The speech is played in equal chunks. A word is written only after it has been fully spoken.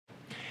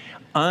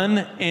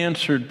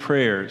Unanswered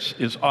prayers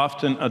is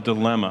often a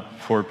dilemma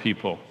for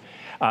people.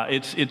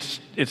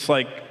 It's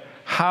like,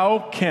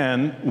 how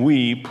can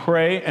we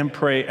pray and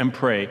pray and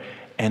pray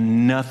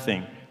and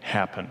nothing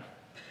happen?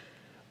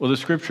 Well, the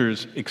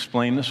scriptures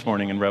explain this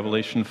morning in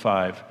Revelation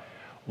 5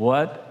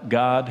 what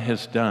God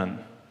has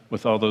done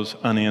with all those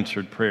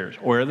unanswered prayers,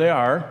 where they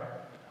are,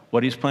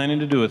 what he's planning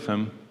to do with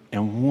them,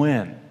 and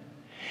when.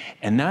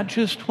 And not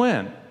just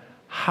when,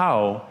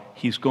 how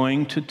he's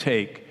going to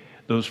take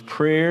those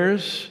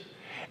prayers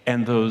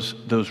and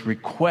those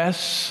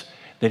requests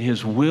that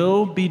his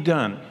will be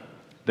done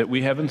that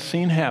we haven't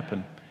seen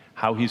happen,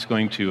 how he's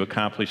going to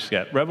accomplish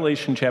that.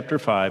 Revelation chapter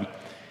 5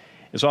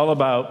 is all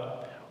about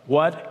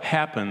what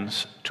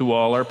happens to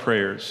all our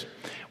prayers.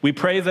 We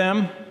pray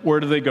them, where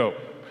do they go?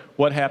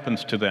 What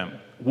happens to them?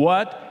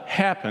 What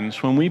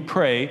happens when we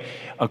pray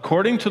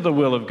according to the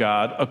will of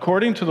God,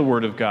 according to the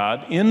Word of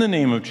God, in the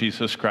name of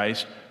Jesus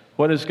Christ?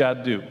 What does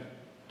God do?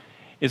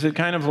 Is it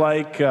kind of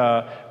like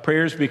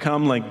prayers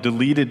become like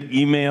deleted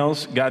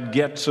emails? God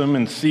gets them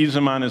and sees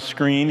them on his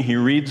screen, he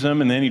reads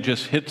them, and then he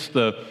just hits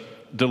the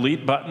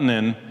delete button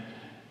and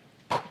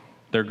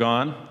they're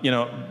gone. You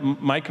know,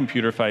 my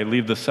computer, if I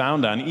leave the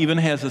sound on, even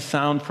has a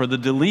sound for the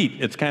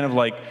delete. It's kind of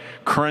like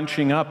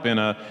crunching up in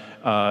a,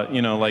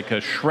 like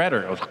a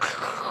shredder.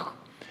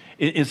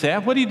 Is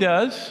that what he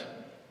does?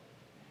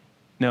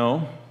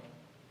 No.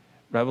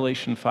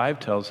 Revelation 5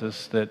 tells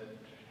us that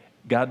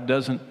God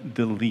doesn't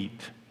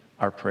delete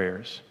our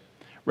prayers.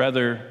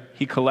 Rather,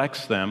 he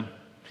collects them.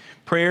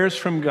 Prayers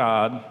from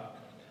God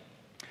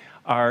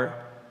are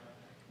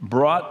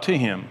brought to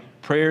him.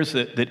 Prayers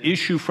that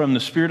issue from the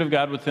Spirit of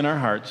God within our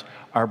hearts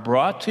are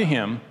brought to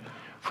him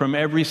from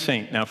every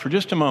saint. Now, for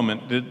just a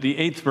moment, the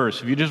 8th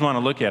verse, if you just want to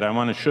look at it, I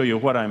want to show you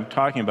what I'm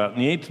talking about. In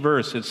the 8th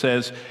verse, it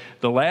says,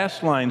 the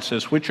last line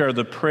says, which are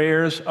the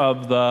prayers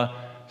of the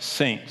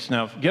saints.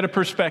 Now, get a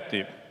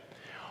perspective.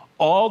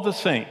 All the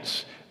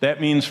saints, that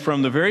means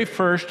from the very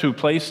first who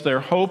placed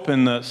their hope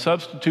in the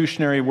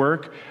substitutionary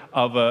work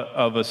of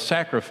a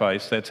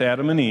sacrifice, that's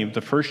Adam and Eve,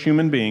 the first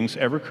human beings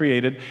ever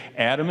created,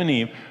 Adam and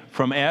Eve.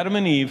 From Adam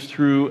and Eve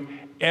through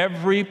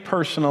every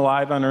person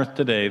alive on earth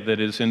today that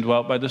is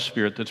indwelt by the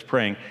Spirit that's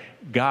praying,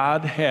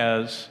 God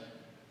has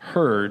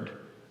heard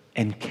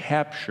and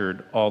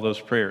captured all those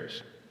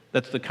prayers.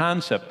 That's the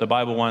concept the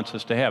Bible wants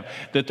us to have,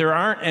 that there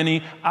aren't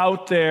any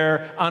out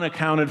there,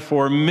 unaccounted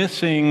for,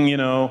 missing,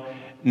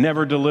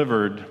 never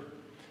delivered.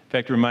 In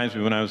fact, it reminds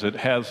me when I was at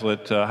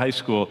Hazlitt High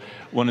School,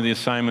 one of the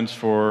assignments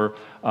for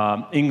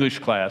English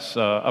class,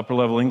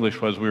 upper-level English,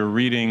 was we were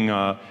reading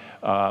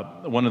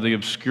one of the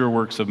obscure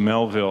works of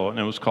Melville, and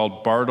it was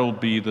called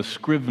Bartleby the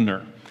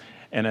Scrivener.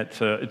 And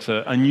it's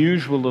an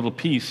unusual little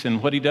piece,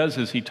 and what he does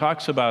is he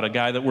talks about a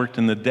guy that worked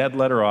in the dead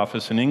letter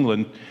office in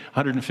England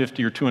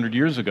 150 or 200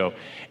 years ago.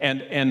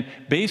 And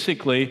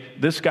basically,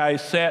 this guy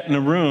sat in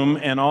a room,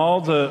 and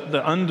all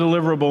the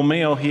undeliverable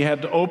mail, he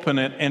had to open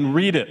it and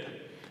read it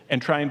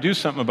and try and do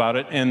something about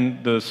it,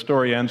 and the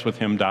story ends with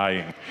him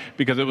dying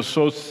because it was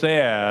so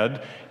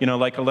sad,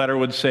 like a letter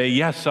would say,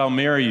 yes, I'll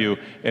marry you,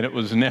 and it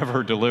was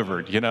never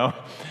delivered, or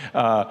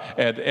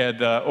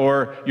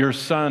your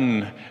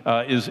son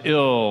is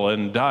ill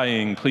and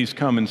dying, please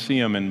come and see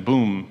him, and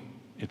boom,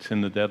 it's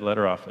in the dead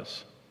letter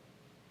office.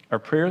 Are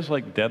prayers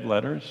like dead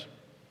letters?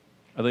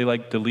 Are they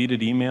like deleted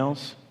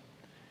emails?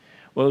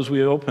 Well, as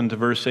we open to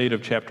verse 8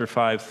 of chapter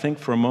 5, think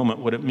for a moment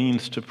what it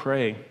means to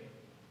pray.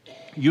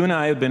 You and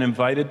I have been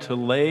invited to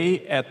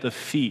lay at the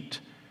feet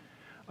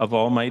of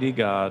Almighty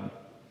God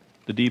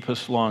the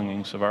deepest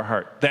longings of our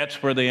heart.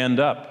 That's where they end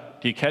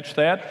up. Do you catch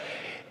that?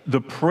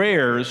 The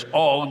prayers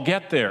all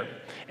get there.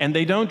 And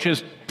they don't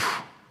just,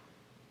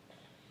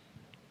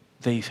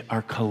 they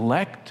are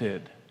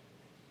collected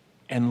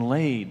and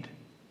laid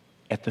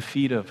at the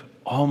feet of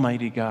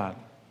Almighty God.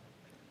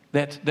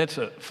 That's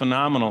a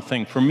phenomenal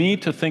thing. For me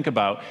to think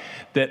about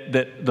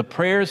that the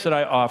prayers that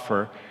I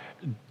offer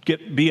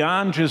get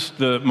beyond just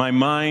my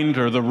mind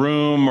or the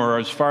room or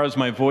as far as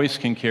my voice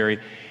can carry,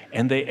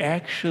 and they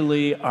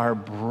actually are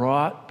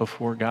brought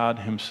before God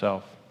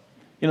himself.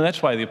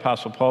 That's why the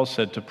Apostle Paul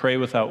said to pray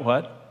without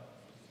what?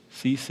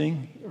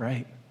 Ceasing,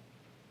 right?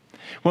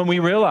 When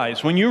you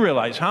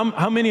realize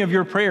how many of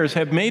your prayers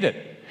have made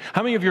it,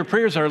 how many of your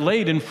prayers are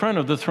laid in front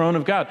of the throne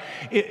of God,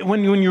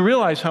 when you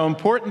realize how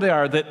important they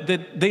are,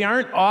 that they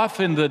aren't off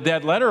in the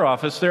dead letter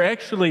office, they're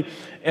actually,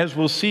 as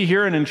we'll see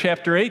here and in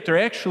chapter 8, they're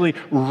actually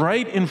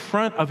right in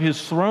front of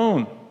his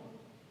throne.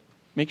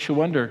 Makes you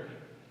wonder,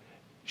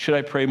 should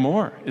I pray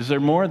more? Is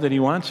there more that he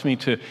wants me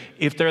to?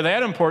 If they're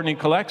that important,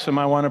 he collects them,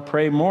 I want to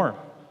pray more.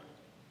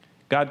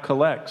 God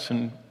collects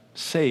and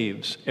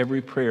saves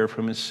every prayer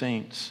from his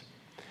saints.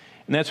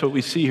 And that's what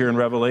we see here in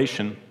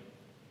Revelation.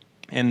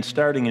 And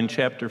starting in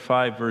chapter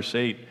 5, verse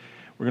 8,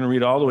 we're going to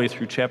read all the way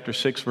through chapter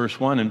 6, verse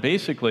 1. And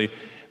basically,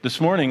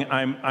 this morning,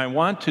 I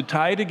want to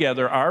tie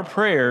together our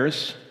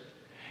prayers,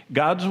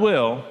 God's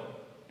will,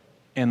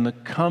 and the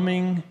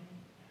coming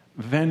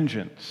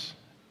vengeance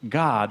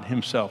God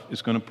himself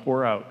is going to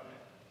pour out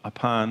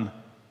upon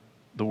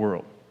the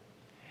world.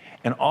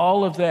 And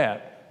all of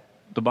that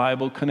the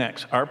Bible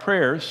connects our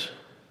prayers,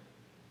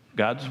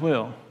 God's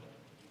will,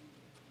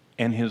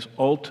 and his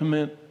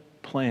ultimate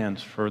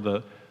plans for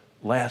the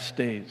last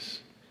days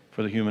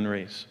for the human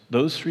race.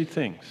 Those three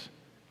things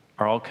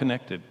are all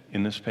connected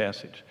in this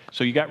passage.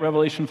 So you got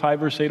Revelation 5,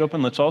 verse 8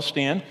 open. Let's all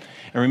stand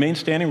and remain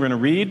standing. We're going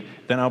to read,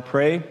 then I'll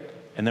pray,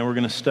 and then we're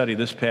going to study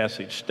this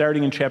passage.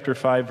 Starting in chapter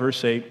 5,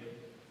 verse 8,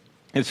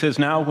 it says,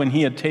 "Now when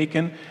he had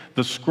taken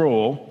the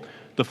scroll,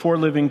 the 4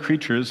 living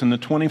creatures and the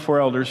 24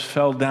 elders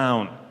fell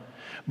down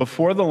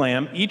before the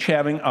Lamb, each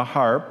having a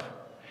harp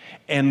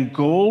and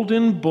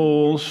golden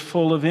bowls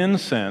full of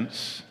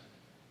incense,"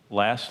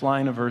 last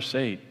line of verse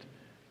 8,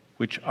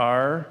 "which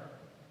are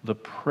the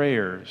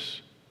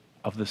prayers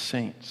of the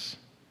saints."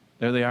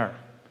 There they are.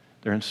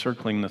 They're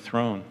encircling the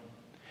throne.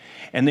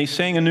 "And they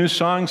sang a new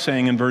song,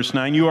 saying," in verse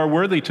 9, "You are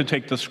worthy to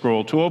take the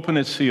scroll, to open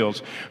its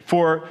seals.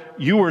 For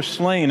you were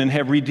slain and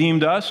have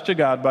redeemed us to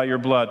God by your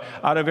blood,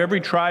 out of every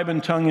tribe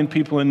and tongue and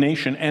people and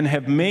nation, and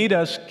have made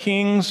us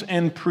kings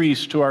and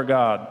priests to our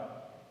God.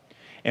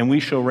 And we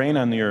shall reign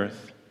on the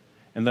earth."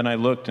 And then I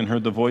looked and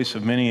heard the voice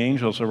of many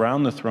angels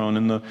around the throne,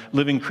 and the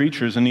living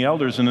creatures and the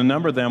elders, and the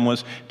number of them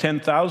was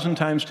 10,000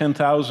 times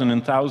 10,000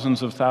 and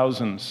thousands of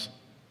thousands,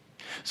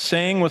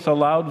 saying with a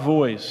loud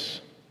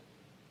voice,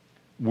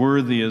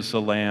 "Worthy is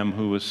the Lamb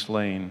who was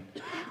slain,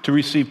 to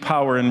receive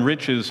power and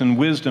riches and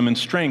wisdom and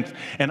strength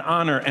and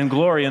honor and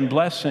glory and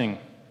blessing."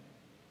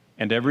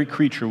 And every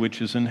creature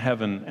which is in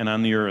heaven and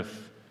on the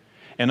earth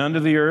and under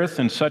the earth,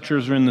 and such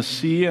as are in the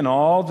sea, and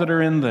all that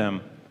are in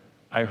them,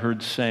 I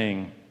heard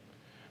saying,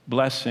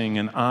 "Blessing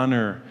and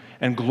honor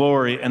and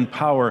glory and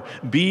power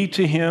be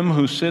to him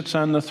who sits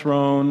on the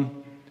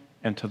throne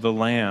and to the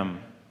Lamb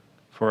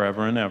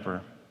forever and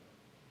ever."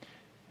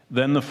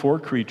 Then the 4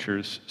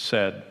 creatures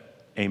said,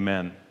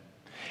 "Amen."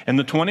 And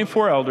the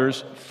 24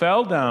 elders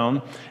fell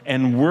down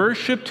and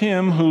worshiped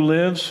him who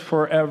lives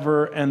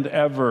forever and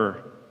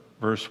ever.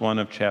 Verse 1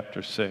 of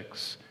chapter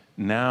 6.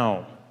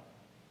 Now,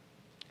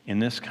 in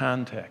this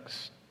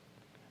context,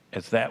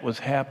 as that was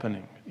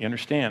happening, you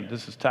understand,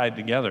 this is tied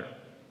together.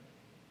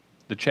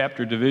 The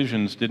chapter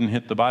divisions didn't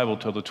hit the Bible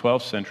till the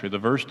 12th century, the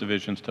verse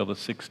divisions till the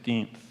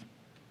 16th.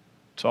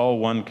 It's all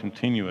one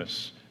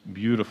continuous,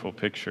 beautiful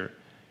picture.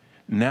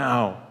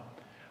 "Now,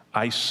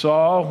 I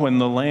saw when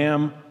the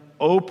Lamb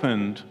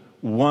opened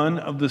one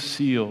of the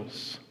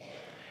seals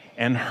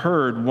and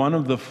heard one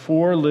of the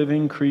 4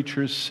 living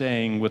creatures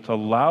saying with a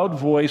loud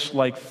voice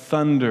like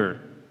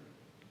thunder,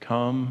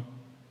 'Come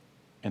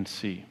and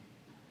see.'"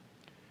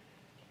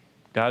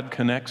 God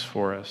connects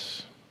for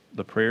us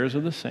the prayers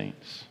of the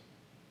saints,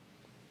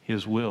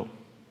 his will,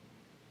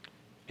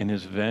 and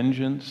his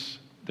vengeance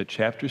that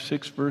chapter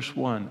 6, verse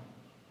 1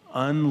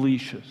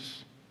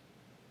 unleashes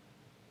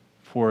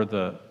for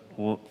the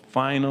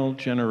final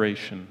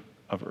generation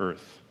of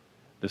earth,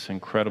 this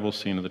incredible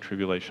scene of the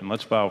tribulation.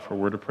 Let's bow for a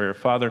word of prayer.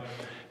 Father,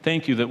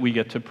 thank you that we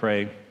get to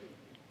pray.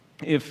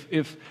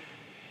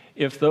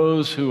 If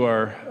those who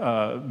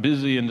are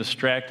busy and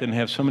distracted and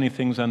have so many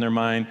things on their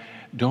mind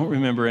don't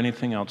remember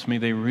anything else, may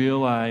they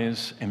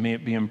realize, and may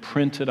it be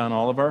imprinted on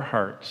all of our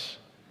hearts,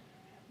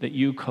 that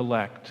you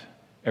collect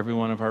every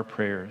one of our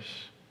prayers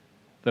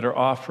that are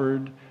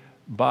offered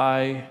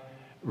by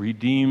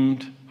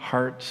redeemed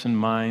hearts and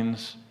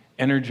minds,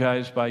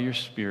 energized by your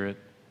Spirit,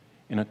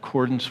 in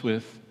accordance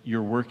with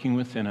your working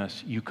within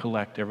us. You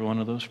collect every one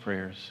of those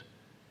prayers.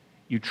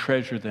 You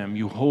treasure them,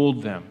 you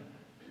hold them,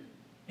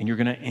 and you're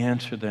going to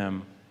answer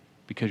them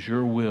because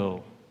your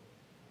will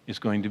is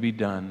going to be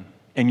done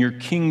and your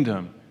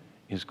kingdom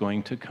is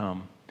going to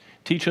come.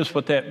 Teach us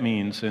what that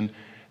means and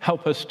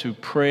help us to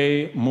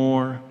pray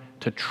more,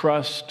 to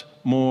trust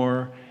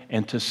more,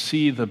 and to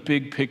see the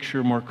big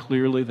picture more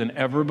clearly than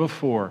ever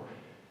before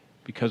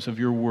because of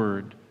your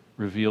word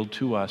revealed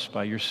to us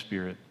by your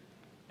Spirit.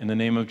 In the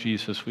name of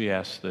Jesus, we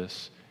ask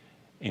this.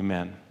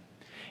 Amen.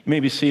 You may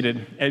be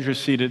seated. As you're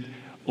seated,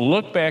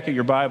 look back at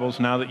your Bibles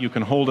now that you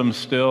can hold them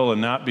still and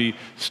not be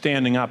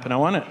standing up. And I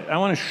want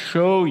to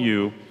show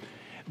you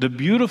the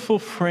beautiful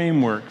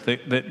framework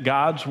that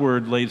God's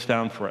Word lays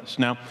down for us.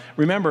 Now,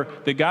 remember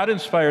that God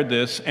inspired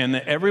this and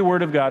that every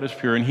word of God is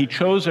pure, and He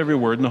chose every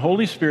word, and the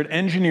Holy Spirit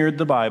engineered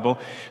the Bible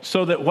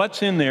so that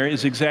what's in there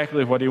is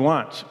exactly what He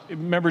wants.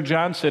 Remember,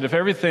 John said if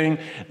everything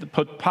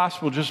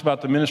possible just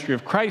about the ministry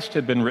of Christ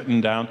had been written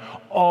down,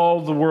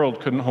 all the world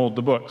couldn't hold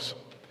the books.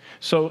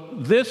 So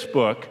this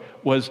book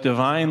was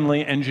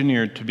divinely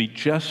engineered to be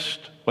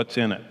just what's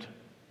in it.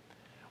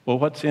 Well,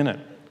 what's in it?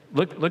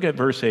 Look at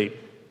verse 8.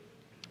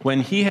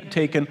 When he had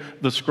taken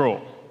the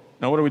scroll.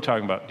 Now, what are we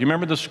talking about? Do you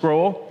remember the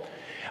scroll?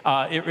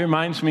 It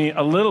reminds me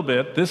a little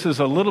bit, this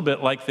is a little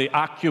bit like the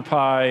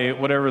Occupy,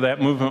 whatever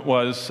that movement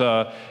was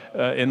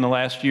in the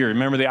last year.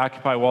 Remember the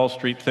Occupy Wall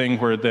Street thing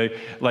where they,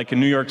 like in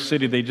New York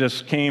City, they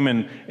just came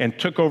and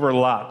took over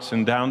lots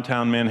in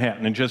downtown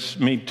Manhattan and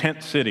just made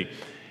tent city.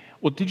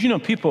 Well, did you know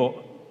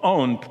people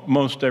owned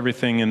most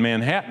everything in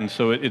Manhattan,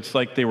 so it's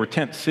like they were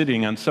tent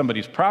sitting on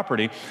somebody's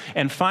property.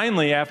 And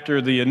finally,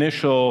 after the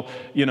initial,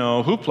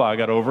 hoopla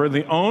got over,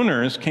 the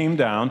owners came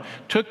down,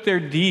 took their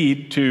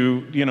deed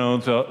to,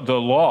 the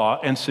law,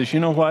 and says, you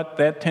know what,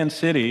 that tent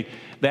city,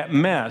 that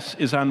mess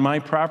is on my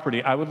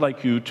property. I would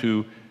like you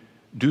to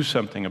do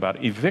something about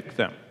it, evict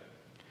them.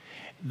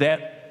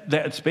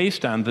 That's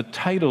based on the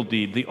title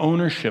deed, the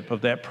ownership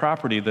of that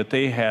property that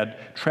they had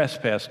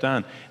trespassed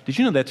on. Did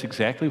you know that's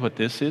exactly what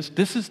this is?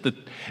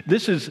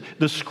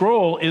 The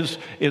scroll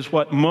is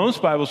what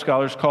most Bible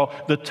scholars call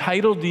the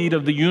title deed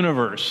of the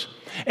universe.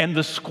 And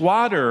the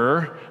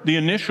squatter, the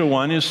initial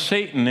one, is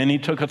Satan, and he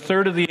took a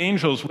third of the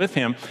angels with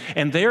him,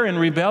 and they're in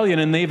rebellion,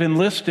 and they've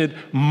enlisted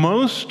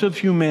most of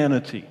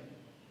humanity,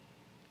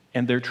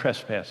 and they're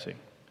trespassing.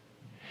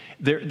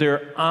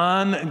 They're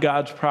on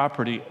God's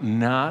property,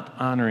 not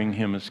honoring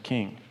him as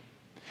king.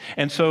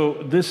 And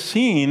so this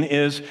scene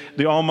is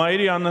the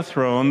Almighty on the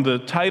throne, the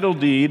title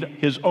deed,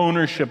 his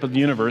ownership of the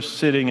universe,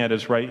 sitting at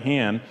his right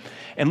hand.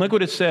 And look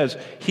what it says.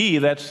 He,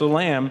 that's the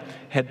Lamb,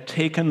 had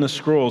taken the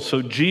scroll.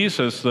 So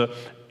Jesus,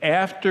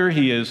 after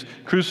he is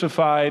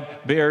crucified,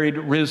 buried,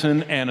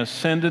 risen, and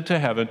ascended to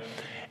heaven,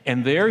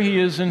 and there he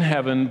is in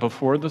heaven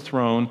before the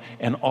throne,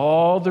 and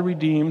all the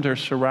redeemed are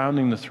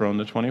surrounding the throne,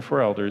 the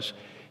 24 elders.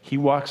 He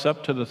walks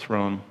up to the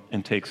throne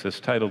and takes this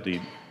title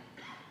deed.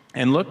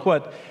 And look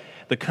what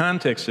the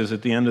context is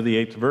at the end of the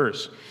 8th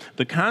verse.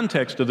 The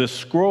context of this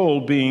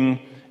scroll being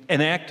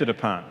enacted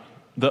upon.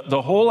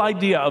 The whole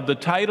idea of the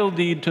title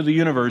deed to the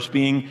universe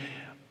being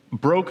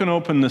broken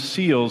open, the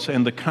seals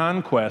and the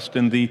conquest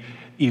and the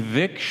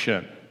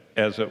eviction,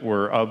 as it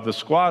were, of the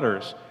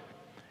squatters.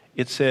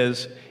 It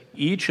says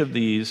each of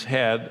these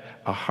had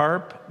a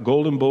harp,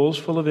 golden bowls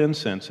full of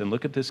incense, and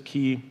look at this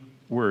key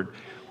word,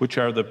 which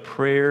are the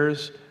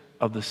prayers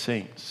of the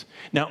saints.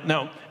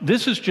 Now,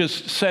 this is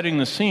just setting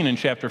the scene in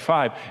chapter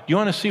 5. Do you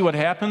want to see what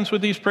happens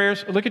with these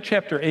prayers? Look at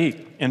chapter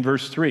 8 and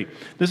verse 3.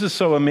 This is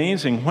so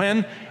amazing.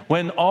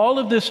 When all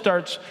of this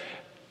starts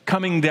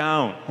coming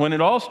down, when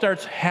it all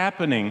starts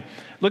happening,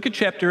 look at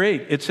chapter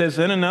 8. It says,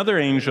 then another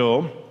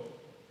angel,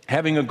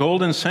 having a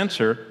golden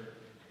censer.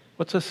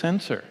 What's a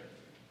censer?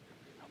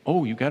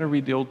 Oh, you've got to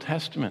read the Old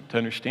Testament to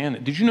understand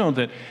it. Did you know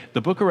that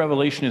the book of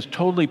Revelation is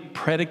totally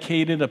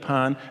predicated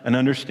upon an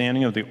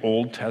understanding of the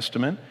Old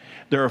Testament?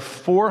 There are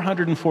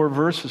 404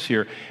 verses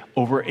here.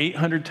 Over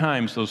 800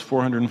 times those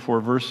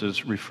 404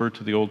 verses refer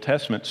to the Old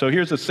Testament. So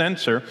here's a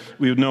censer.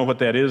 We would know what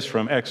that is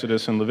from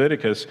Exodus and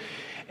Leviticus.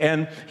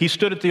 And he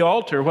stood at the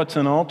altar. What's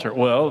an altar?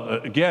 Well,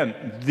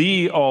 again,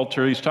 the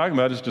altar he's talking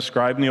about is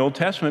described in the Old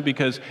Testament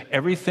because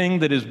everything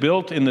that is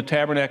built in the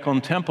tabernacle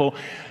and temple,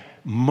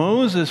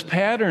 Moses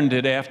patterned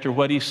it after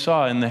what he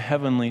saw in the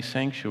heavenly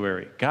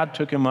sanctuary. God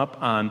took him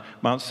up on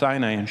Mount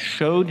Sinai and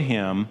showed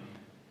him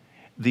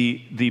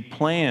the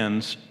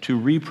plans to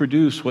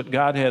reproduce what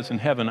God has in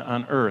heaven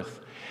on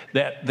earth.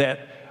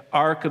 That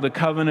Ark of the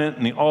Covenant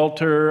and the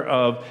altar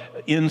of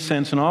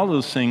incense and all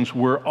those things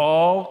were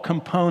all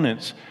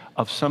components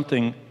of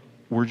something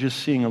we're just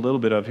seeing a little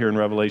bit of here in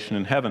Revelation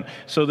in heaven.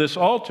 So this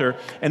altar,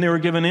 and they were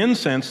given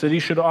incense that he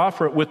should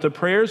offer it with the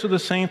prayers of the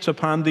saints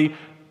upon the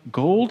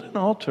golden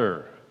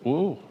altar.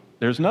 Ooh,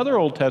 there's another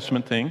Old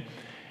Testament thing.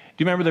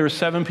 Do you remember there were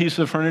 7 pieces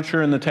of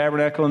furniture in the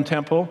tabernacle and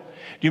temple?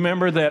 Do you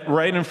remember that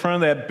right in front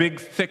of that big,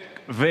 thick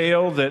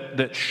veil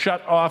that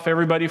shut off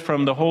everybody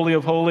from the Holy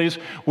of Holies,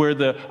 where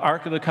the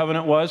Ark of the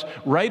Covenant was?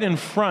 Right in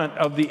front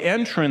of the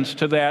entrance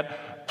to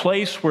that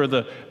place where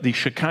the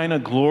Shekinah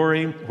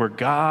glory, where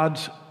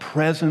God's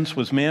presence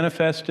was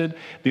manifested.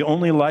 The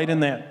only light in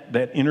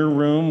that inner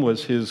room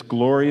was his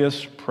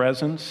glorious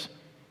presence.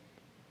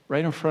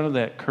 Right in front of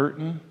that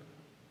curtain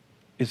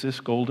is this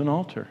golden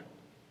altar.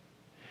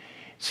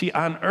 See,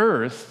 on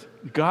earth,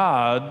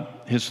 God,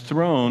 his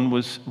throne,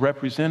 was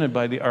represented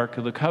by the Ark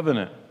of the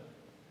Covenant.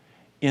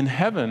 In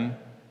heaven,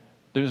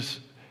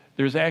 there's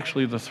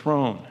actually the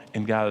throne,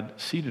 and God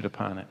seated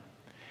upon it.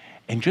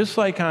 And just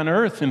like on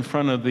earth, in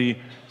front of the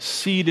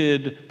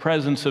seated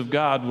presence of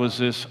God was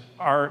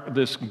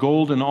this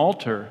golden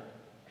altar,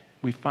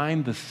 we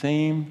find the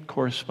same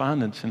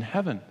correspondence in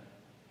heaven.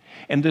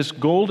 And this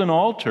golden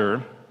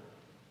altar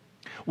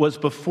was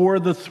before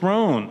the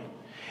throne,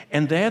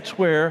 and that's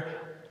where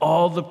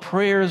all the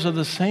prayers of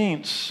the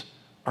saints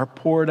are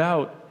poured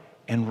out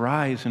and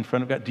rise in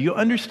front of God. Do you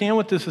understand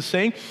what this is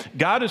saying?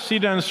 God is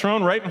seated on his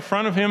throne. Right in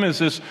front of him is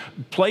this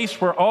place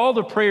where all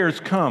the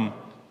prayers come,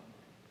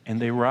 and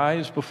they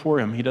rise before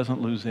him. He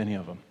doesn't lose any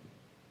of them.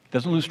 He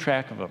doesn't lose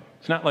track of them.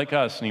 It's not like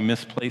us, and he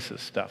misplaces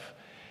stuff.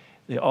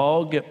 They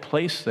all get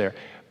placed there,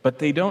 but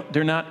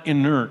they're not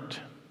inert.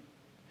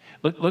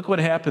 Look what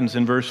happens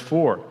in verse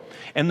 4.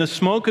 And the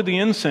smoke of the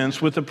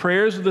incense with the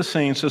prayers of the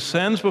saints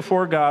ascends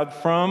before God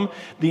from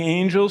the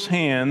angel's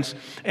hands.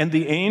 And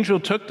the angel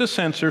took the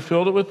censer,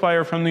 filled it with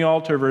fire from the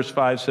altar, verse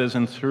 5 says,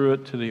 and threw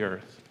it to the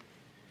earth.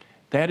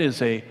 That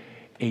is a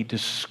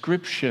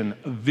description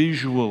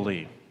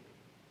visually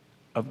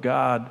of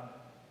God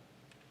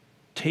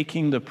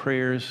taking the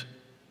prayers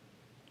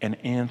and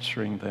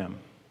answering them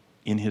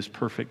in his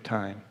perfect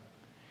time.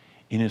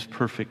 in his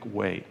perfect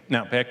way.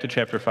 Now, back to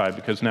chapter 5,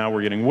 because now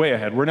we're getting way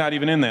ahead. We're not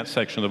even in that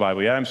section of the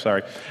Bible yet. I'm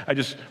sorry. I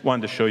just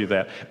wanted to show you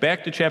that.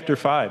 Back to chapter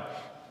 5.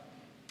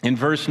 In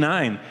verse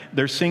 9,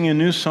 they're singing a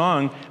new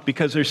song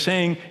because they're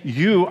saying,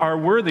 you are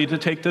worthy to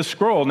take this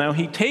scroll. Now,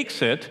 he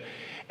takes it,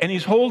 and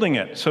he's holding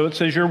it. So it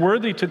says, you're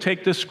worthy to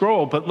take this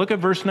scroll. But look at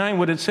verse 9,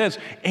 what it says,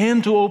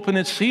 and to open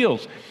its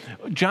seals.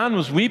 John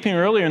was weeping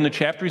earlier in the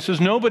chapter. He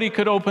says, nobody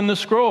could open the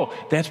scroll.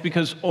 That's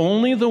because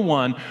only the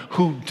one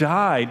who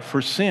died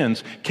for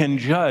sins can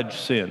judge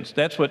sins.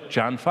 That's what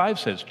John 5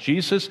 says.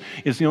 Jesus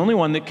is the only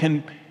one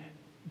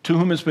to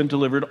whom has been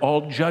delivered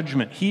all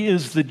judgment. He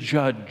is the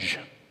judge.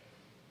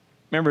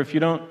 Remember, if you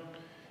don't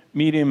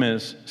meet him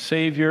as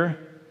Savior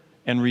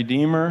and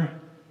Redeemer,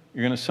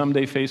 you're going to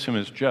someday face him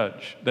as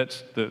judge.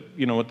 That's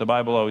what the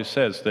Bible always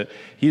says, that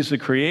he's the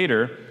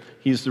Creator,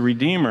 he's the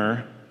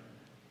Redeemer,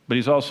 but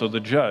he's also the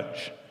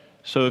judge.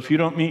 So if you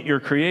don't meet your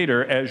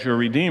Creator as your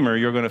Redeemer,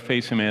 you're going to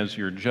face him as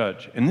your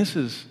judge. And this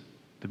is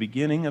the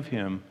beginning of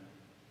him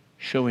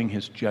showing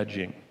his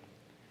judging.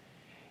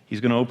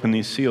 He's going to open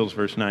these seals,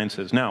 verse 9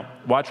 says. Now,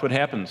 watch what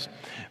happens.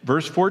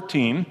 Verse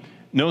 14,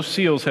 no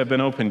seals have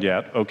been opened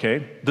yet,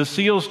 okay? The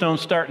seals don't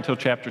start until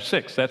chapter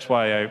 6. That's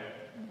why I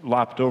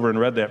lopped over and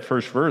read that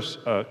first verse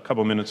a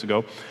couple minutes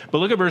ago. But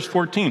look at verse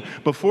 14.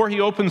 Before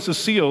he opens the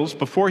seals,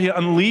 before he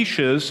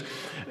unleashes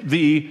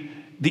the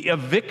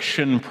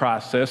eviction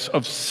process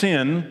of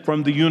sin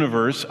from the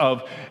universe,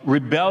 of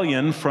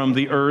rebellion from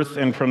the earth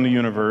and from the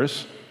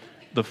universe,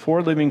 the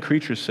 4 living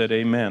creatures said,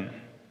 Amen.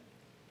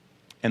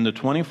 And the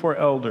 24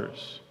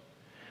 elders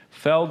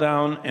fell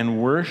down and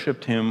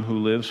worshiped him who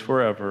lives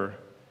forever.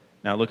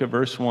 Now look at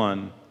verse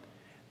 1.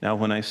 Now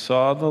when the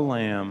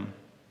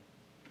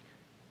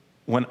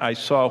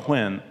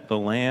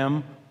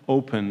Lamb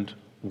opened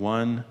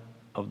one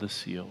of the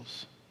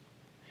seals.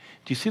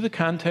 Do you see the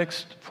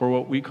context for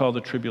what we call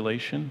the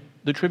tribulation?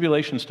 The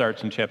tribulation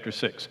starts in chapter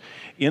 6.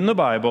 In the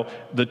Bible,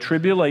 the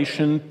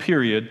tribulation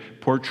period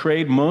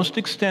portrayed most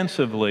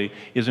extensively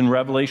is in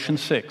Revelation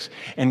 6.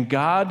 And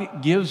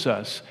God gives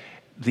us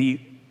the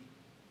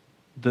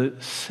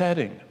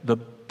setting, the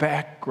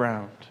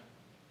background,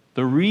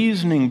 the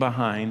reasoning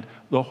behind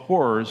the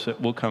horrors that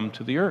will come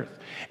to the earth.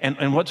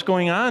 And what's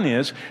going on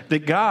is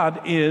that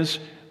God is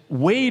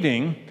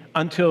waiting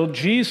until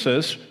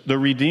Jesus, the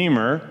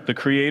Redeemer, the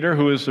Creator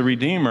who is the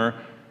Redeemer,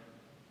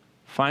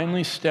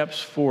 finally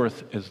steps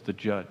forth as the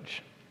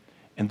judge.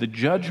 And the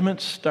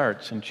judgment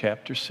starts in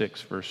chapter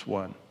 6, verse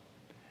 1.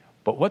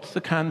 But what's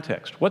the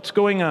context? What's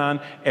going on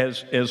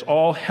as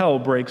all hell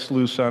breaks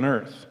loose on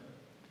earth?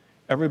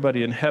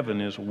 Everybody in heaven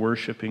is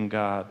worshiping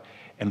God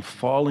and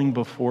falling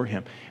before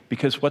him.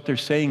 Because what they're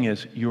saying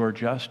is, you are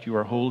just, you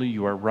are holy,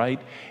 you are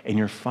right, and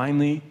you're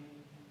finally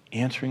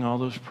answering all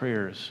those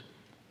prayers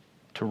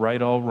to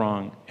right all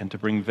wrong and to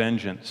bring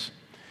vengeance.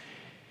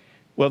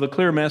 Well, the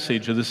clear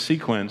message of this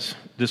sequence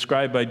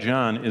described by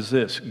John is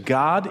this: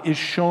 God is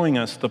showing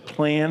us the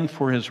plan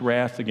for his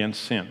wrath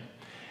against sin.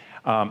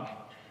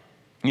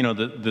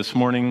 This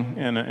morning,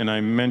 and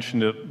I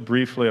mentioned it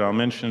briefly, and I'll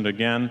mention it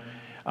again,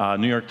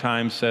 New York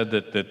Times said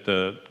that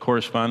the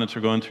correspondents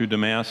are going through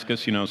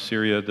Damascus,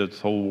 Syria,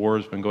 this whole war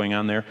has been going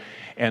on there,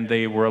 and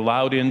they were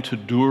allowed into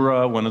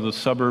Dura, one of the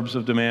suburbs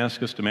of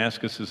Damascus.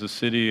 Damascus is a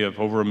city of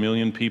over 1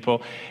 million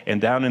people,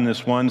 and down in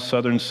this one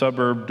southern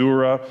suburb,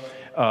 Dura,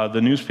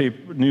 the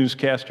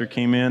newscaster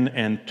came in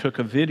and took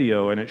a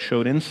video, and it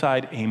showed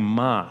inside a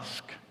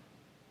mosque,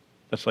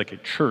 that's like a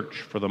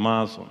church for the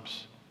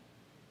Muslims,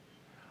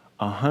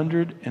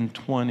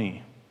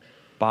 120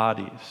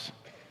 bodies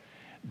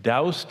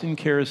doused in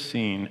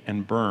kerosene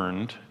and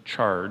burned,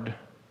 charred.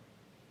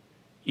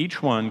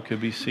 Each one could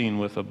be seen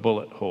with a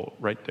bullet hole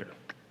right there.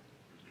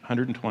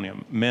 120 of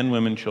them, men,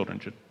 women, children.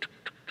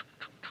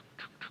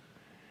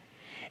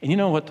 And you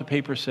know what the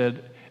paper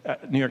said?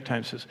 New York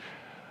Times says,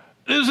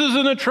 this is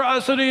an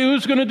atrocity.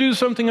 Who's going to do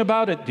something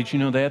about it? Did you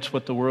know that's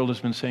what the world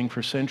has been saying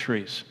for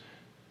centuries?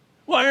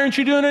 Why aren't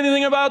you doing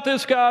anything about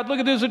this, God? Look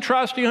at this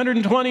atrocity,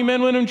 120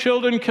 men, women,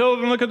 children killed,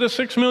 and look at the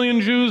 6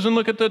 million Jews, and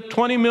look at the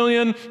 20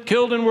 million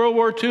killed in World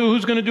War II.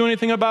 Who's going to do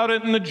anything about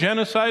it? And the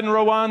genocide in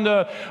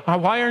Rwanda.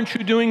 Why aren't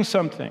you doing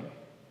something?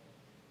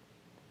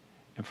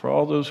 And for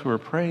all those who are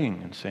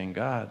praying and saying,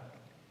 God,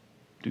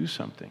 do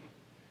something,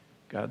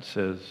 God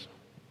says,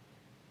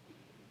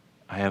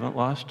 I haven't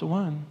lost a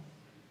one.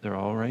 They're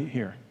all right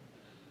here.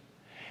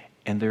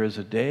 And there is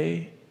a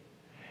day,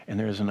 and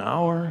there is an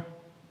hour,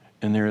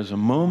 and there is a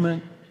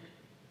moment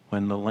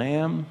when the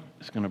Lamb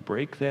is going to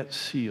break that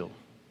seal,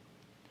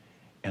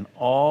 and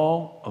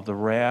all of the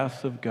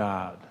wrath of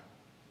God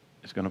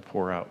is going to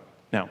pour out.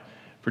 Now,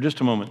 for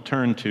just a moment,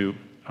 turn to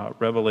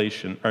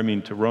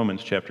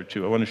Romans chapter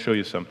 2. I want to show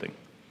you something,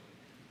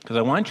 because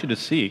I want you to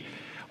see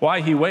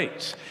why he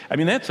waits. I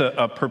mean, that's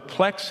a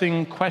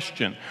perplexing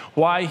question,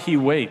 why he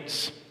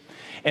waits.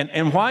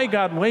 And why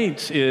God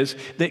waits is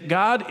that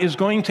God is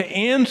going to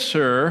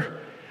answer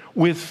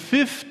with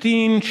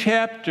 15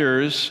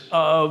 chapters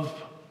of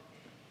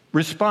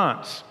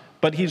response.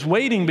 But he's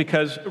waiting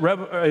because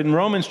in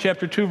Romans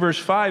chapter 2, verse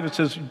 5, it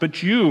says,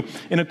 "But you,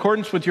 in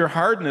accordance with your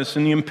hardness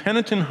and the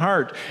impenitent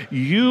heart,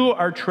 you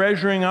are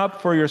treasuring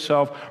up for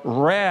yourself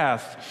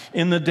wrath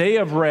in the day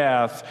of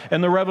wrath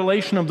and the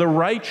revelation of the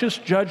righteous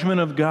judgment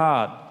of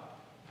God."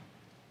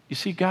 You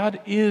see, God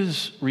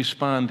is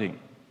responding,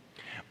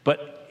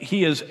 but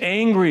he is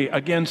angry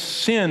against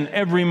sin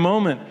every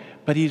moment,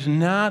 but he's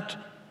not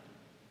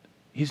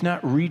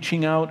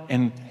reaching out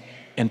and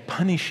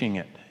punishing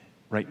it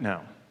right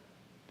now.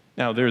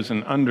 Now,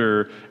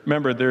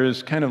 remember, there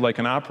is kind of like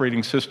an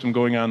operating system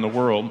going on in the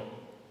world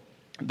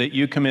that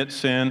you commit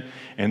sin,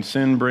 and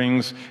sin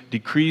brings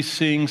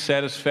decreasing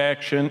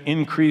satisfaction,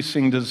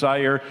 increasing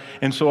desire.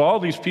 And so all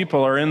these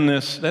people are in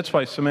this. That's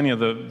why so many of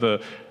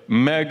the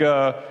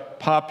mega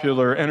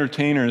popular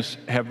entertainers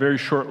have very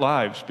short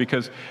lives,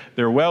 because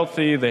they're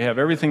wealthy, they have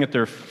everything at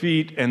their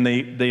feet, and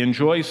they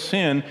enjoy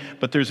sin,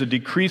 but there's a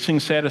decreasing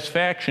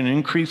satisfaction,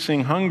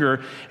 increasing hunger,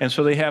 and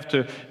so they have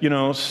to,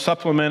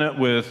 supplement it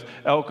with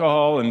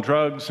alcohol and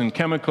drugs and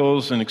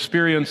chemicals and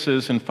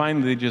experiences, and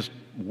finally they just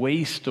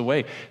waste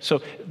away.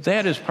 So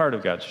that is part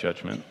of God's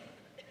judgment.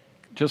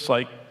 Just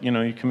like,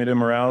 you commit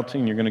immorality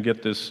and you're going to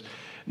get this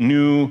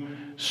new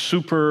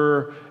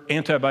super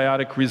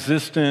antibiotic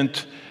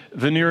resistant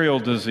venereal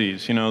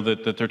disease,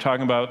 that they're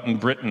talking about in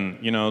Britain.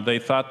 They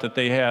thought that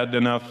they had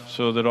enough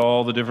so that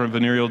all the different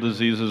venereal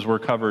diseases were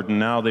covered, and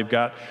now they've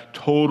got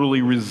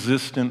totally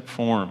resistant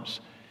forms.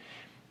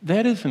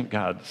 That isn't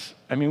God's.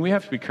 We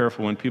have to be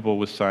careful when people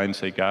with signs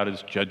say God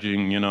is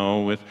judging,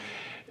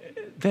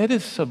 that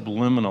is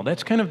subliminal.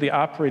 That's kind of the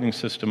operating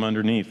system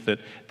underneath,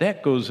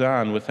 that goes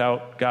on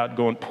without God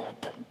going,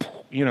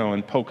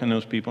 and poking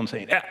those people and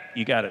saying,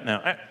 you got it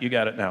now, you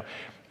got it now.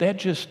 That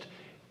just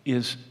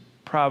is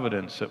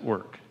providence at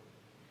work.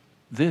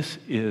 This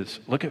is,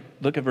 look at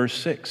verse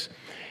 6.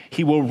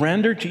 He will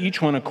render to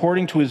each one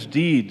according to his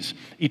deeds.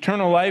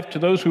 Eternal life to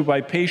those who by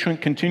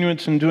patient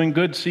continuance in doing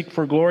good seek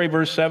for glory,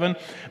 verse 7.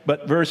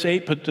 But verse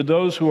 8, but to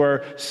those who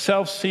are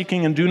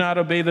self-seeking and do not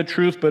obey the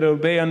truth, but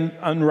obey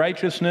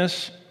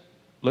unrighteousness,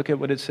 look at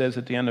what it says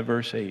at the end of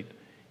verse 8.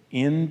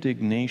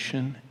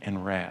 Indignation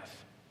and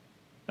wrath.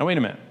 Now wait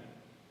a minute.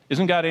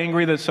 Isn't God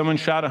angry that someone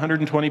shot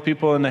 120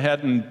 people in the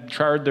head and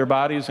charred their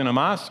bodies in a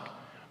mosque?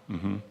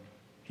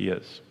 He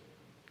is.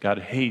 God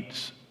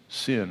hates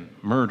sin,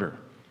 murder.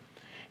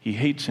 He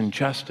hates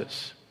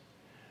injustice.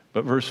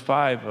 But verse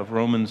 5 of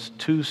Romans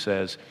 2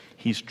 says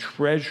he's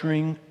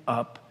treasuring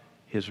up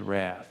his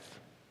wrath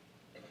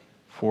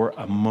for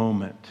a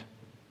moment.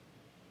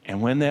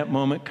 And when that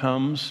moment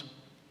comes,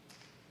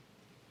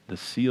 the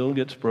seal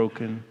gets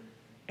broken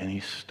and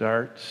he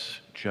starts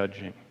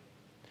judging.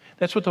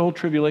 That's what the whole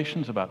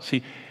tribulation is about.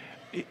 See,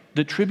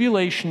 the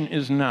tribulation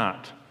is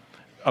not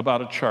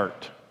about a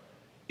chart.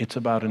 It's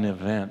about an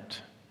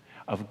event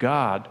of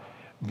God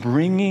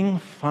bringing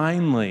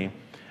finally,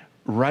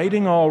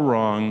 righting all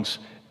wrongs,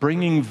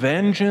 bringing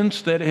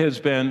vengeance that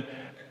has been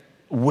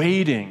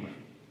waiting,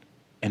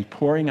 and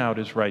pouring out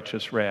his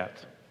righteous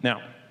wrath.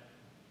 Now,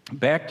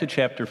 back to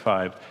chapter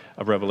 5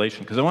 of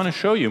Revelation, because I want to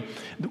show you,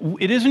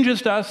 it isn't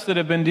just us that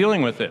have been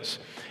dealing with this.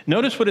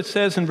 Notice what it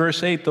says in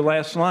verse 8, the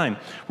last line,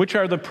 which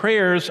are the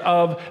prayers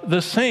of the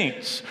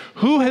saints.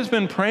 Who has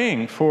been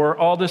praying for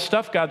all this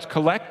stuff God's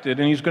collected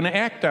and he's going to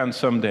act on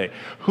someday?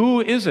 Who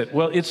is it?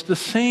 Well, it's the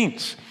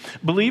saints.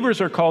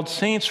 Believers are called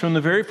saints from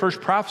the very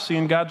first prophecy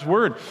in God's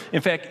word.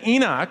 In fact,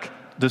 Enoch,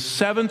 the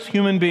seventh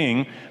human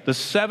being, the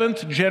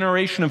seventh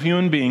generation of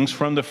human beings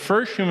from the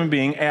first human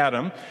being,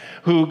 Adam,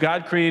 who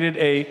God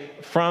created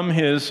from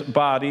his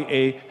body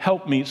a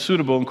helpmeet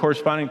suitable and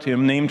corresponding to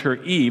him, named her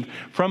Eve.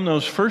 From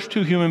those first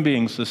two human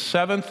beings, the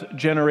seventh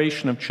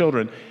generation of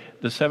children,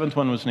 the seventh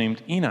one was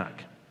named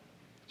Enoch.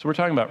 So we're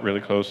talking about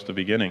really close to the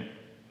beginning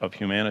of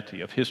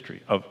humanity, of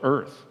history, of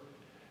earth,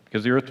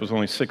 because the earth was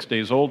only 6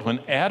 days old when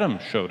Adam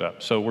showed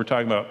up. So we're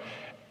talking about,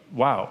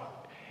 wow.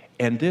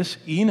 And this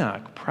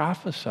Enoch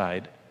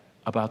prophesied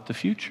about the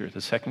future,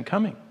 the second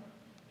coming.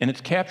 And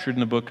it's captured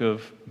in the book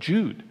of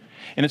Jude.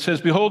 And it says,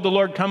 behold, the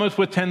Lord cometh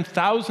with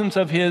 10,000s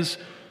of his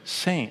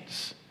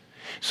saints.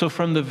 So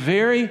from the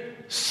very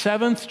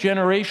seventh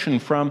generation,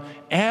 from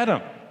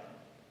Adam,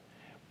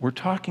 we're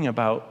talking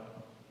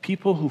about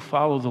people who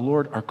follow the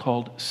Lord are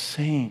called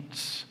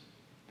saints.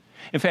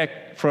 In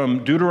fact,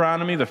 from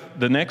Deuteronomy,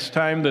 the next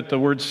time that the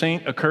word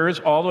saint occurs,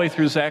 all the way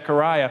through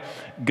Zechariah,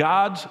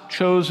 God's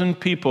chosen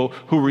people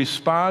who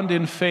respond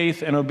in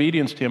faith and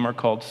obedience to him are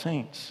called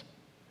saints.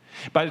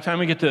 By the time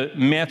we get to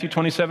Matthew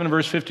 27,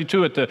 verse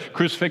 52, at the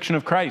crucifixion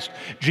of Christ,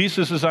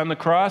 Jesus is on the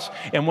cross,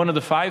 and one of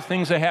the 5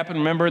 things that happen,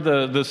 remember,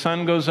 the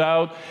sun goes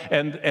out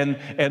and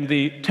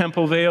the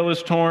temple veil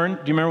is torn. Do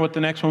you remember what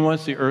the next one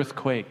was? The earth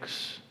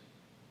quakes.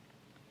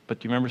 But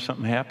do you remember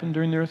something happened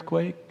during the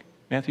earthquake?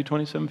 Matthew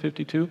 27,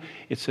 52,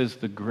 it says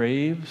the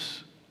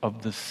graves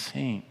of the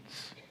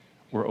saints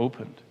were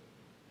opened.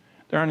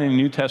 There aren't any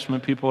New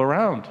Testament people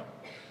around.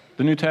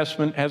 The New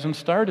Testament hasn't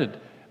started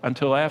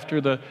until after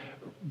the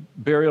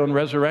burial and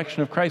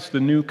resurrection of Christ,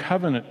 the new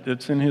covenant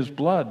that's in his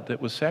blood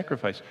that was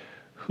sacrificed.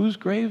 Whose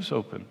graves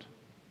opened?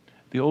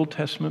 the Old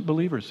Testament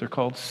believers. They're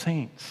called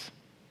saints.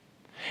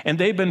 And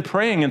they've been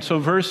praying. And so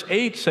verse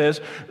 8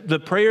 says, the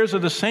prayers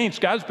of the saints.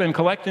 God's been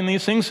collecting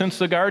these things since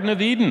the Garden of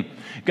Eden.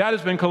 God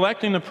has been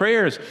collecting the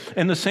prayers.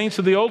 And the saints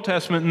of the Old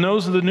Testament and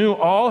those of the New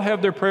all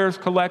have their prayers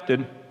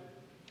collected.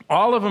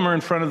 All of them are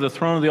in front of the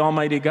throne of the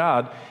Almighty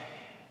God.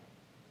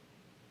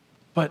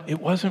 But it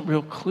wasn't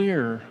real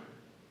clear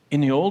in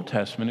the Old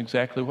Testament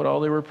exactly what all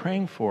they were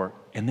praying for.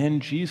 And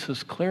then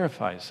Jesus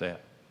clarifies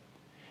that.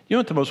 You know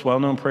what the most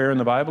well-known prayer in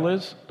the Bible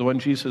is? The one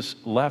Jesus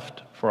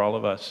left for all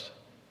of us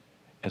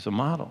as a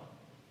model.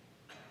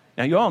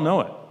 Now, you all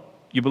know it.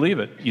 You believe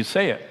it. You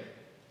say it.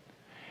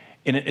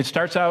 And it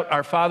starts out,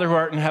 Our Father who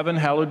art in heaven,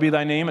 hallowed be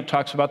thy name. It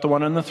talks about the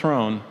one on the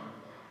throne.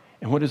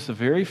 And what is the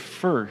very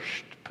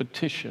first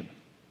petition?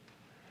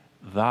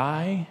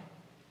 Thy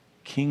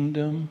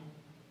kingdom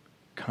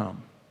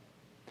come.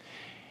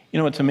 You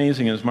know what's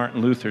amazing is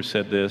Martin Luther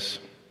said this.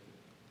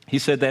 He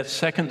said that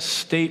second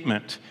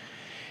statement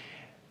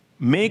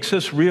makes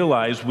us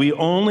realize we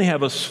only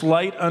have a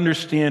slight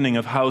understanding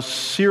of how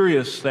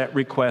serious that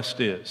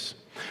request is.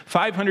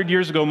 500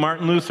 years ago,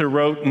 Martin Luther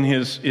wrote in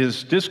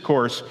his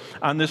discourse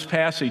on this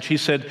passage, he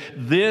said,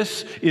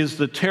 this is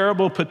the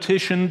terrible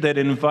petition that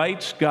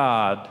invites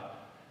God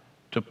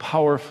to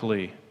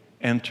powerfully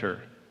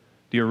enter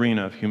the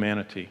arena of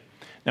humanity.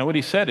 Now, what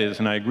he said is,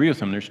 and I agree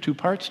with him, there's two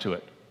parts to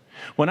it.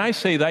 When I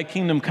say, thy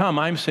kingdom come,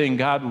 I'm saying,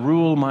 God,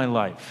 rule my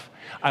life.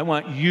 I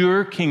want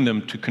your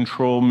kingdom to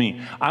control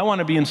me. I want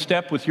to be in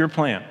step with your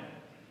plan.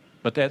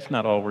 But that's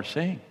not all we're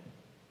saying.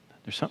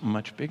 There's something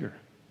much bigger.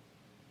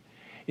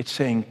 It's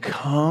saying,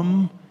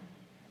 come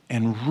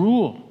and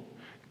rule.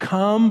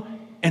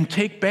 Come and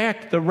take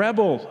back the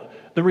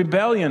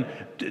rebellion,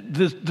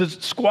 the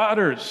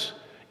squatters.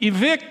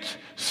 Evict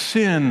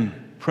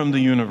sin from the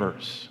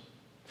universe.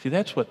 See,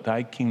 that's what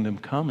thy kingdom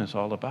come is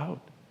all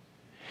about.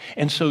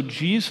 And so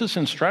Jesus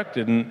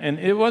instructed, and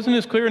it wasn't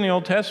as clear in the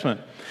Old Testament,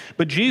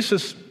 but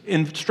Jesus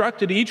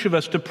instructed each of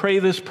us to pray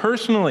this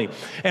personally.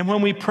 And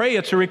when we pray,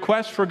 it's a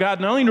request for God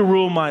not only to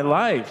rule my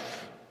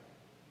life,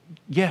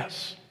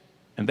 yes,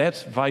 and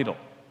that's vital.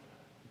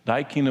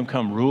 Thy kingdom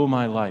come, rule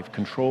my life,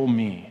 control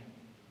me.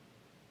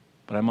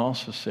 But I'm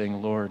also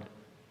saying, Lord,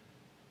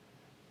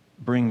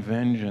 bring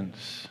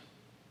vengeance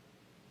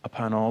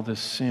upon all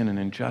this sin and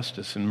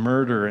injustice and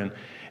murder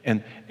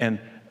and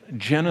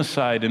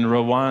genocide in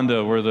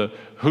Rwanda, where the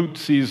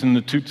Hutsis and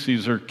the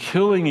Tutsis are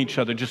killing each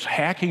other, just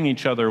hacking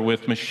each other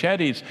with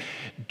machetes.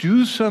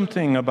 Do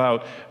something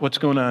about what's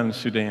going on in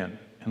Sudan.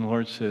 And the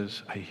Lord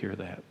says, I hear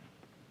that.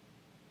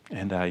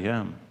 And I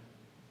am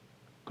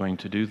going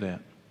to do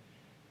that.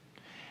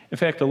 In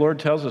fact, the Lord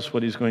tells us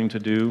what he's going to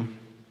do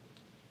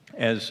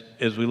as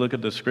we look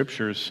at the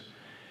scriptures,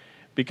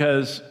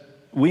 because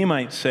we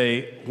might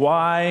say,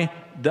 why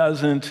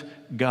doesn't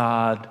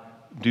God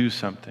do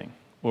something?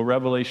 Well,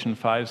 Revelation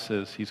 5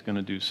 says he's going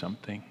to do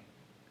something.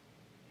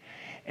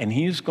 And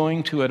he's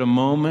going to, at a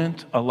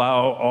moment,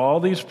 allow all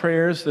these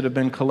prayers that have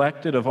been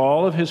collected of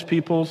all of his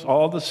peoples,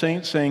 all the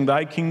saints saying,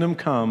 thy kingdom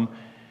come.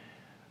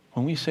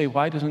 When we say,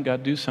 why doesn't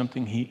God do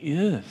something? He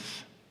is.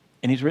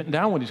 And he's written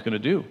down what he's going to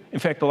do. In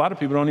fact, a lot of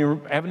people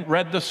haven't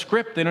read the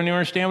script. They don't even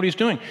understand what he's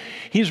doing.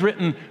 He's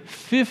written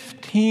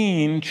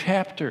 15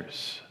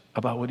 chapters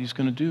about what he's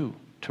going to do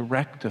to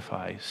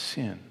rectify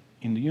sin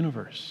in the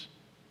universe.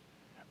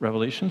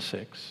 Revelation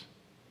 6,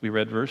 we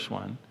read verse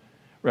 1.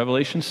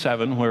 Revelation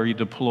 7, where he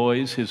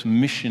deploys his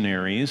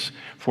missionaries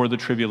for the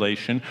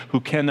tribulation, who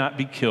cannot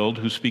be killed,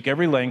 who speak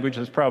every language.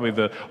 That's probably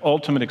the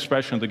ultimate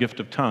expression of the gift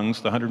of tongues,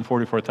 the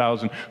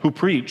 144,000, who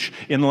preach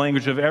in the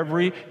language of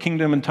every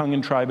kingdom and tongue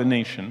and tribe and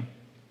nation.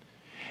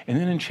 And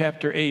then in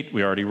chapter 8,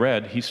 we already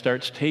read, he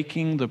starts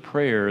taking the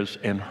prayers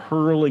and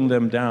hurling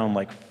them down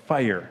like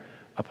fire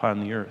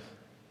upon the earth.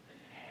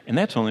 And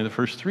that's only the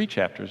first 3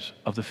 chapters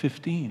of the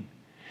 15.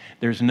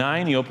 There's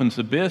 9, he opens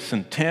the abyss,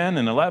 and 10,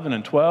 and 11,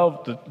 and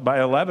 12.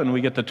 By 11,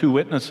 we get the 2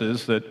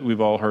 witnesses that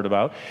we've all heard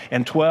about.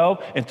 And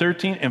 12, and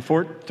 13, and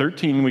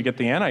 13, we get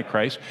the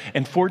Antichrist.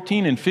 And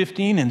 14, and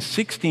 15, and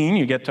 16,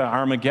 you get to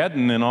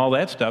Armageddon and all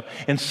that stuff.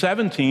 And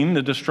 17,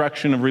 the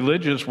destruction of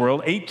religious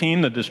world.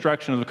 18, the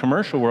destruction of the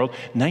commercial world.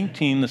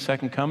 19, the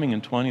second coming.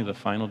 And 20, the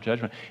final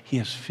judgment. He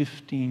has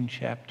 15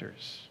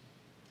 chapters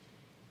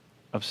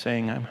of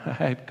saying,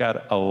 I've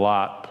got a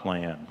lot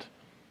planned.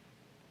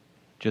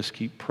 Just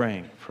keep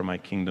praying for my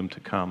kingdom to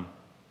come.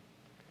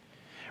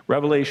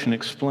 Revelation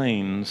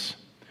explains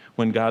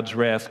when God's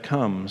wrath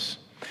comes.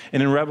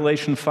 And in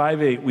Revelation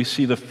 5:8, we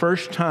see the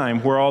first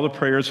time where all the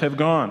prayers have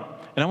gone.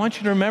 And I want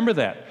you to remember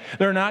that.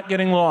 They're not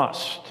getting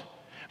lost.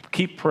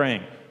 Keep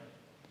praying.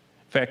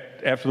 In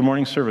fact, after the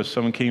morning service,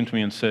 someone came to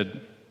me and said,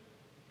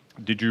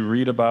 did you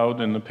read about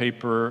in the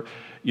paper,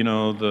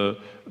 the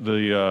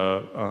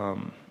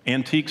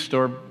antique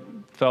store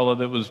fellow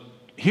that was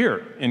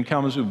here in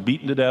Kalamazoo,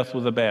 beaten to death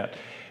with a bat?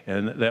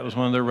 And that was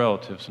one of their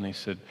relatives. And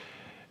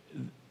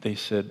they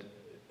said,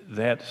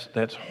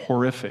 that's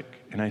horrific.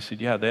 And I said,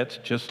 yeah, that's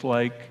just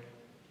like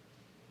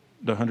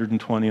the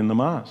 120 in the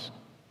mosque.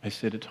 I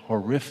said, it's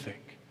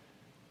horrific.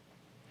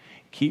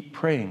 Keep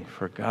praying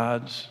for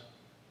God's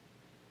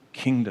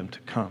kingdom to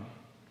come,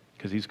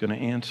 because he's going to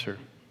answer.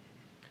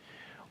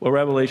 Well,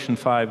 Revelation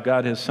 5,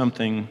 God has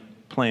something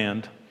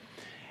planned.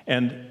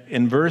 And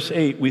in verse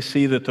 8, we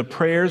see that the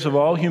prayers of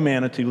all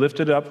humanity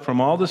lifted up from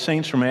all the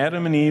saints, from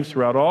Adam and Eve,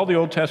 throughout all the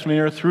Old Testament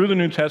era, through the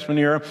New Testament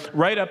era,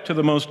 right up to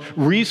the most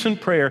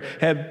recent prayer,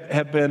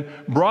 have been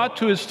brought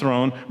to his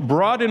throne,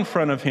 brought in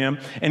front of him,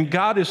 and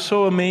God is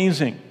so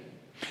amazing.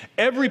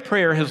 Every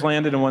prayer has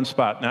landed in one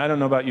spot. Now, I don't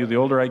know about you, the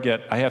older I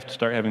get, I have to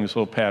start having these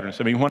little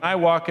patterns. I mean, when I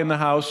walk in the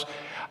house,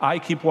 I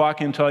keep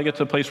walking until I get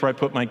to the place where I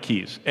put my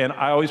keys. And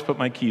I always put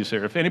my keys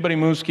there. If anybody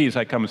moves keys,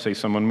 I come and say,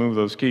 someone move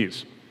those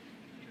keys,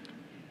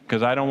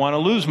 because I don't want to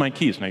lose my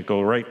keys, and I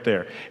go right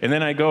there. And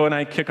then I go and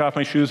I kick off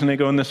my shoes, and they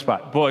go in this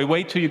spot. Boy,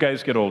 wait till you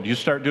guys get old. You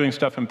start doing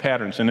stuff in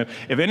patterns, and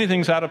if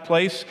anything's out of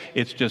place,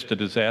 it's just a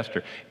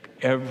disaster.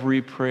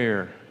 Every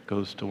prayer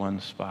goes to one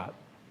spot.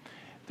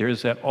 There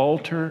is that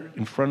altar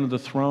in front of the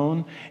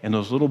throne, and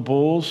those little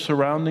bowls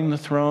surrounding the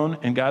throne,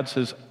 and God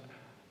says,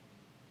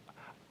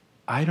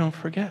 I don't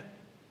forget.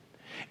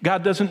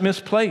 God doesn't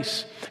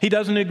misplace. He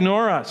doesn't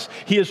ignore us.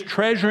 He is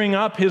treasuring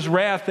up his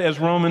wrath, as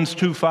Romans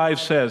 2:5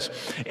 says.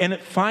 And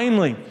it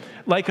finally,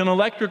 like an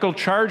electrical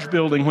charge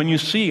building, when you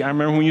see, I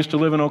remember when we used to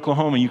live in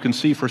Oklahoma, you can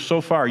see for so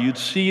far, you'd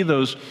see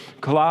those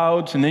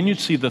clouds, and then you'd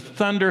see the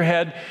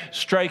thunderhead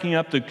striking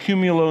up, the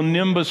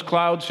cumulonimbus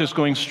clouds just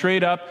going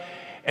straight up,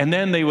 and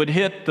then they would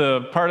hit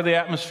the part of the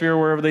atmosphere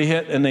wherever they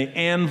hit, and they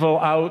anvil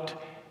out,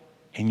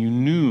 and you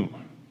knew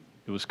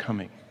it was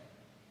coming.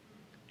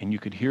 And you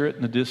could hear it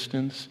in the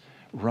distance,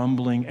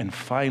 rumbling, and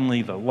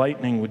finally the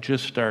lightning would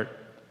just start.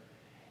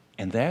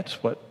 And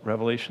that's what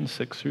Revelation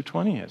 6 through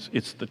 20 is.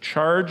 It's the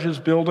charge is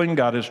building.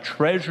 God is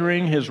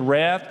treasuring his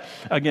wrath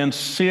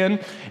against sin.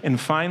 And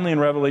finally in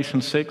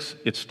Revelation 6,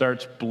 it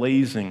starts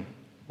blazing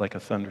like a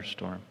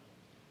thunderstorm.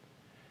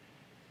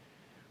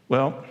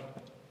 Well,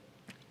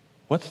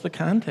 what's the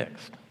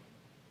context?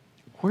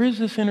 Where is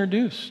this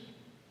introduced?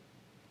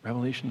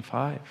 Revelation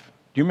 5.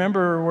 Do you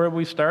remember where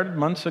we started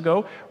months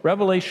ago?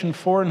 Revelation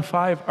 4 and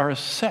 5 are a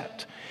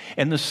set.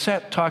 And the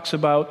set talks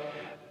about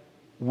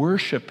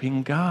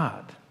worshiping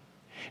God.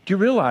 Do you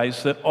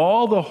realize that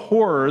all the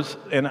horrors,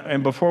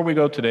 and before we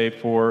go today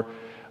for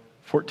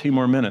 14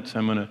 more minutes,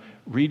 I'm going to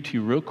read to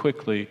you real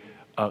quickly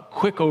a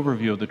quick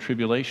overview of the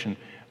tribulation.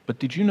 But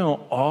did you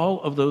know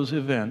all of those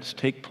events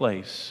take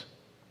place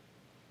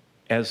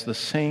as the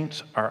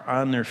saints are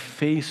on their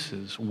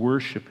faces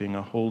worshiping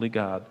a holy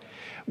God?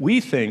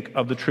 We think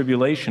of the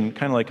tribulation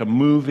kind of like a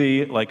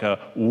movie, like a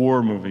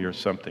war movie or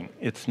something.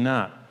 It's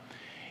not.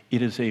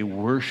 It is a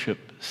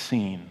worship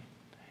scene,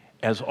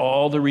 as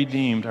all the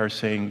redeemed are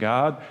saying,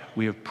 God,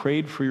 we have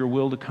prayed for your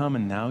will to come,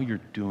 and now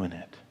you're doing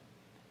it.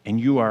 And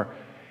you are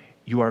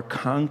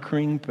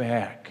conquering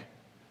back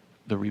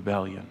the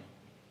rebellion.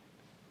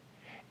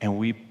 And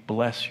we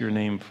bless your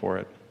name for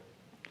it.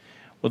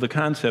 Well, the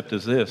concept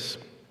is this.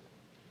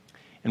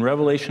 In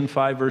Revelation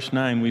 5, verse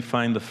 9, we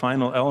find the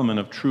final element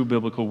of true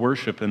biblical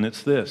worship, and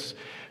it's this.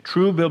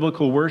 True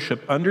biblical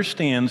worship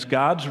understands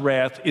God's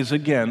wrath is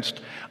against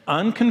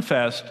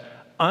unconfessed,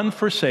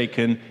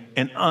 unforsaken,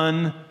 and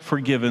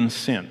unforgiven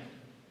sin.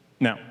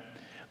 Now,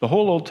 the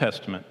whole Old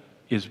Testament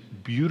is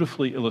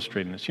beautifully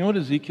illustrating this. You know what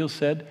Ezekiel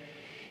said?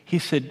 He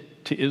said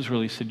to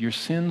Israel, he said, your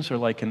sins are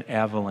like an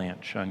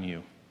avalanche on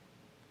you.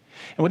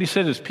 And what he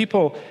said is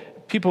people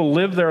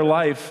live their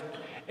life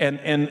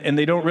and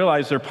they don't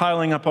realize they're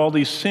piling up all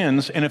these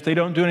sins, and if they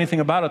don't do anything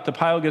about it, the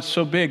pile gets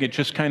so big it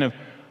just kind of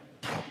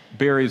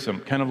buries them.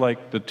 Kind of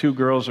like the two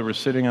girls that were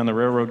sitting on the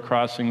railroad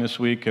crossing this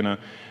week, and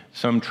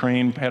some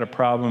train had a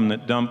problem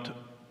that dumped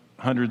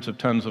hundreds of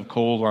tons of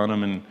coal on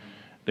them, and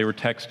they were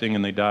texting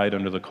and they died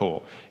under the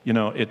coal. You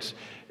know,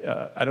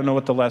 I don't know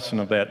what the lesson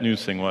of that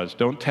news thing was.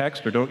 Don't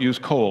text or don't use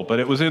coal,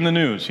 but it was in the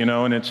news, you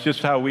know, and it's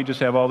just how we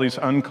just have all these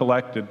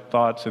uncollected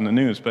thoughts in the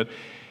news. But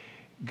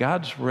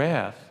God's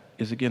wrath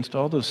is against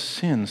all those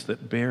sins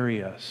that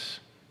bury us.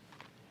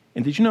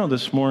 And did you know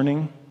this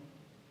morning,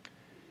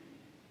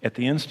 at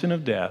the instant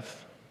of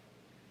death,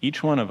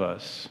 each one of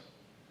us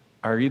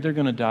are either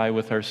going to die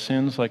with our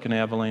sins like an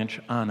avalanche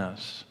on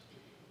us,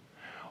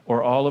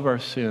 or all of our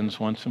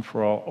sins once and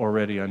for all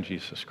already on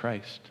Jesus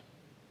Christ.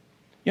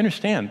 You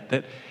understand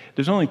that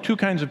there's only two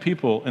kinds of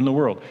people in the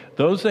world.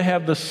 Those that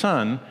have the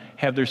Son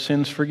have their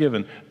sins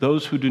forgiven.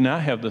 Those who do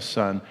not have the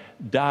Son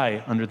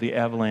die under the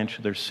avalanche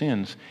of their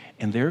sins,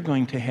 and they're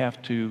going to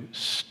have to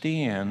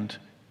stand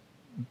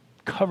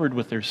covered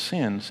with their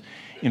sins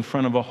in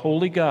front of a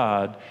holy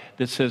God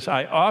that says,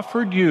 I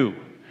offered you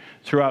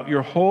throughout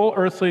your whole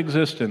earthly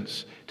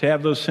existence to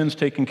have those sins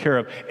taken care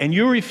of, and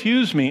you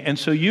refuse me, and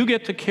so you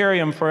get to carry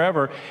them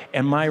forever,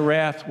 and my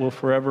wrath will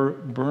forever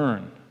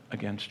burn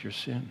against your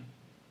sin.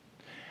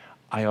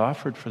 I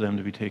offered for them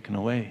to be taken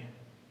away.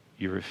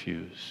 You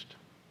refused.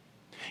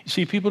 You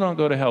see, people don't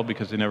go to hell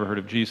because they never heard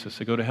of Jesus.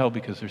 They go to hell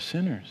because they're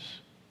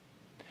sinners.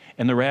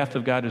 And the wrath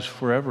of God is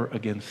forever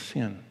against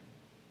sin.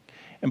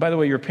 And by the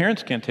way, your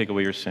parents can't take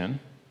away your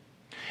sin.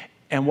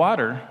 And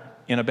water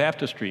in a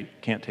baptistry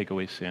can't take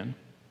away sin.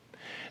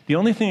 The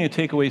only thing that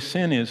take away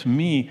sin is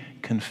me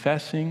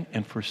confessing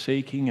and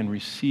forsaking and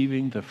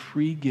receiving the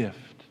free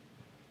gift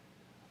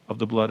of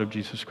the blood of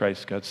Jesus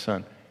Christ, God's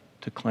Son,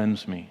 to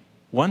cleanse me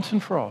once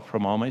and for all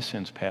from all my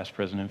sins, past,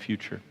 present, and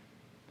future.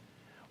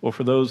 Well,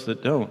 for those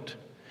that don't,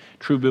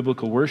 true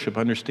biblical worship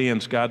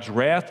understands God's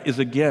wrath is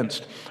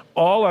against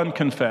all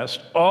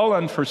unconfessed, all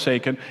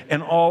unforsaken,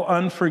 and all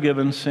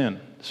unforgiven sin.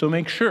 So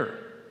make sure,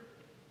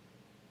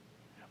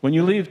 when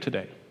you leave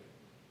today,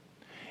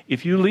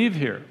 if you leave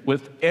here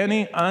with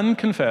any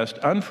unconfessed,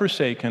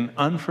 unforsaken,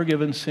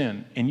 unforgiven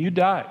sin, and you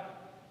die,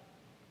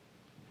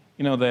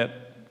 you know that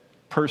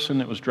person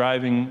that was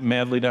driving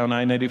madly down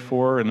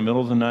I-94 in the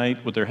middle of the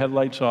night with their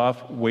headlights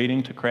off,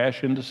 waiting to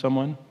crash into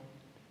someone?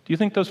 Do you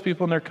think those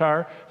people in their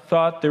car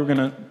thought they were going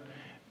to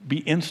be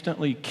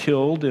instantly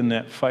killed in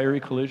that fiery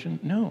collision?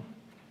 No.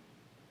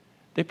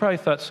 They probably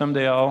thought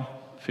someday I'll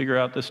figure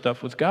out this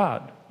stuff with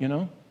God, you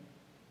know?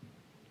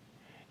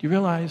 Do you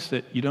realize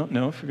that you don't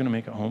know if you're going to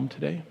make it home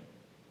today?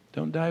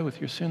 Don't die with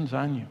your sins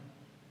on you.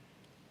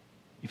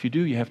 If you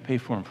do, you have to pay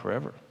for them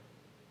forever.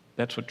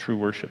 That's what true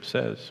worship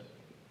says.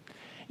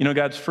 You know,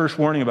 God's first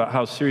warning about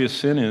how serious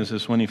sin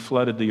is when he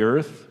flooded the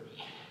earth.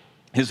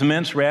 His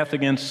immense wrath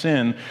against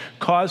sin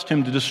caused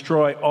him to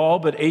destroy all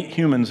but 8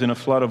 humans in a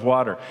flood of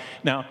water.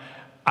 Now,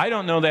 I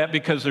don't know that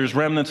because there's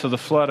remnants of the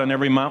flood on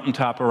every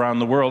mountaintop around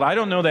the world. I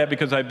don't know that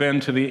because I've been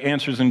to the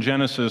Answers in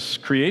Genesis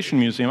Creation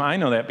Museum. I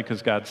know that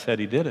because God said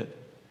he did it.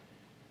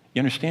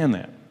 You understand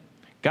that?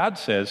 God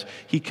says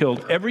he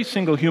killed every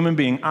single human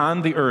being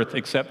on the earth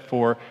except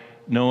for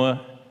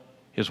Noah,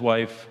 his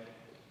wife,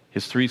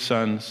 his 3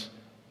 sons,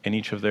 and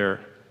each of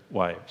their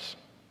wives.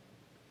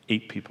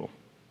 8 people.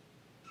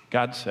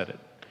 God said it.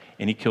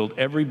 And he killed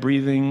every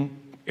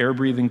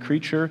air-breathing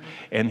creature,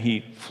 and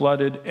he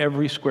flooded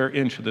every square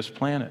inch of this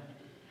planet.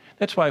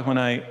 That's why when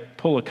I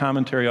pull a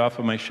commentary off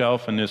of my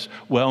shelf and this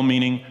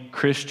well-meaning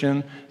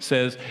Christian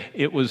says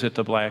it was at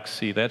the Black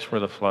Sea, that's where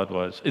the flood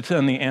was. It's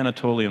on the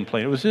Anatolian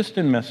plain. It was just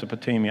in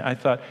Mesopotamia. I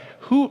thought,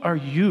 who are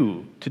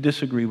you to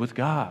disagree with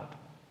God?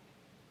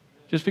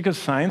 Just because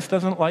science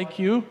doesn't like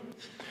you?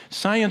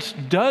 Science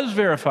does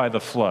verify the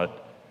flood.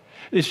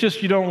 It's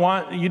just you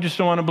just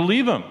don't want to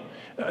believe them.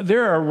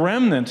 There are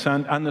remnants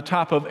on the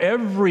top of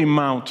every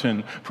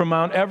mountain, from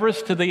Mount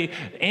Everest to the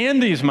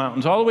Andes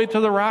Mountains, all the way to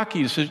the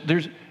Rockies.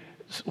 There's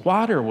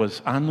water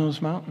was on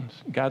those mountains.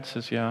 God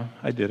says, yeah,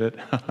 I did it.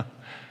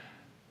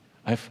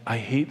 I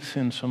hate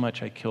sin so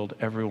much I killed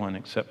everyone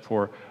except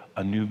for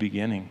a new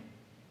beginning.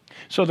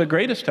 So the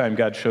greatest time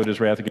God showed his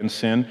wrath against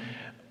sin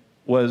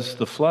was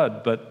the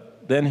flood, but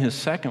then his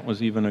second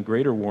was even a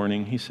greater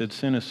warning. He said,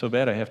 sin is so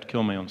bad I have to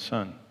kill my own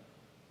son.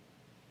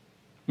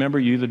 Remember,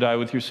 you either die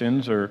with your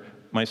sins or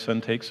my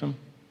son takes them?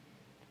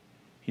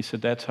 He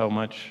said, that's how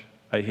much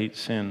I hate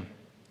sin.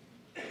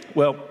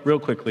 Well, real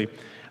quickly,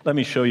 let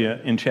me show you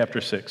in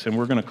chapter 6, and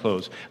we're going to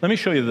close. Let me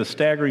show you the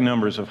staggering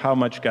numbers of how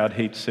much God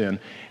hates sin,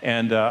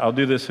 and I'll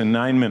do this in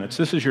 9 minutes.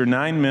 This is your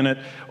 9-minute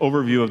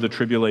overview of the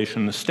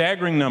tribulation, the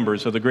staggering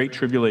numbers of the Great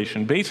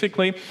Tribulation.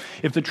 Basically,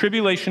 if the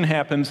tribulation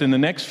happens in the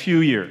next few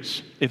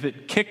years, if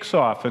it kicks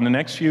off in the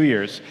next few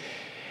years,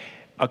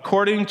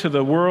 according to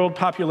the world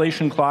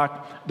population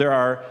clock, there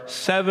are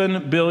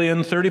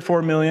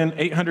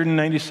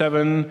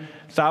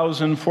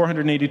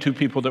 7,034,897,482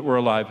 people that were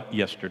alive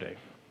yesterday,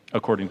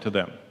 according to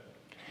them.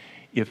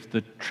 If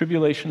the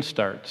tribulation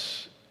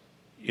starts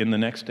in the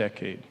next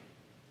decade,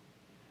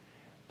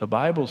 the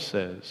Bible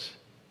says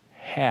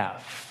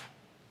half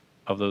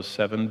of those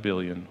 7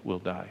 billion will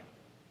die.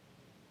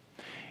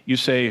 You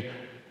say,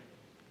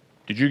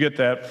 did you get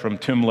that from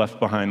Tim Left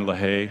Behind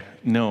LaHaye?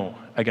 No,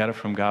 I got it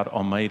from God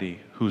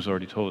Almighty, who's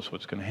already told us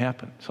what's going to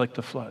happen. It's like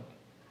the flood.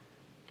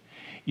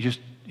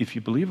 If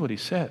you believe what he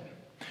said.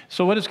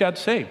 So what does God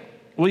say?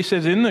 Well, he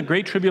says in the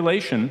Great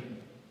Tribulation,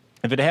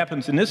 if it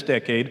happens in this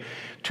decade,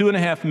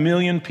 2.5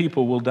 million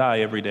people will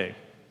die every day.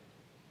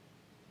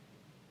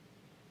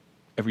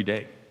 Every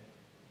day.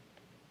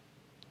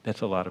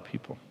 That's a lot of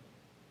people.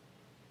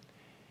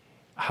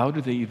 How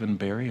do they even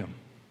bury them?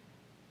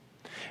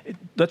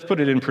 Let's put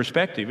it in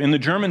perspective. In the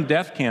German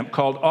death camp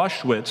called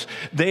Auschwitz,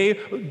 they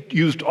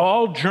used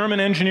all German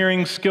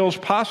engineering skills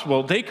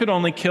possible. They could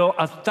only kill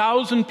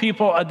 1,000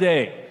 people a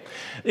day.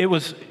 It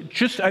was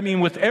just,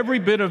 with every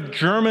bit of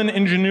German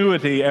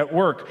ingenuity at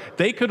work,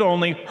 they could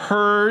only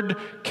herd,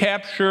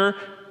 capture,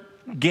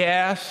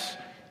 gas,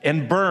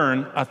 and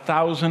burn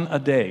 1,000 a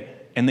day.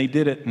 And they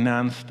did it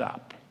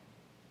nonstop.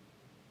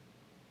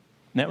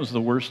 And that was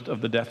the worst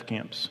of the death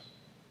camps.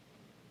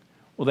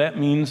 Well, that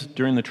means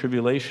during the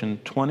tribulation,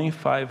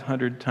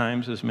 2,500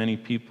 times as many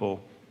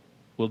people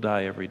will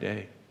die every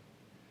day.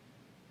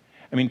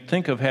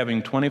 Think of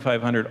having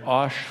 2,500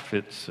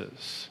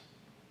 Auschwitzes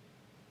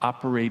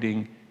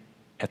operating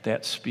at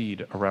that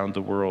speed around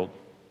the world.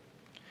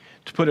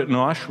 To put it in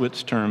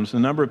Auschwitz terms, the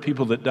number of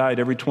people that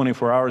died every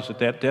 24 hours at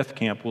that death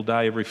camp will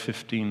die every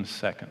 15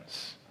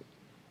 seconds.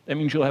 That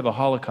means you'll have a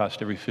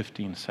Holocaust every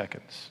 15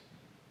 seconds.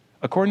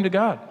 According to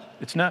God,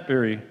 it's not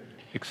very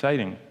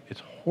exciting.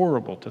 It's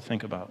horrible to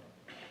think about.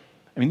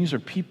 These are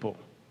people.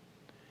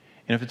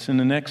 And if it's in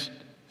the next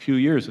few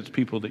years, it's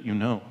people that you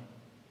know.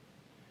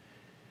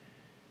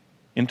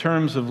 In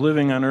terms of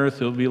living on earth,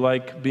 it'll be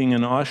like being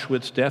in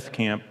Auschwitz death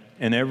camp,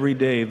 and every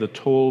day the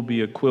toll will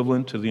be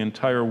equivalent to the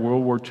entire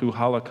World War II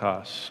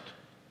Holocaust.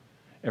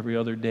 Every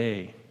other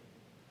day,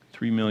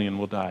 3 million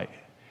will die.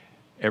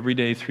 Every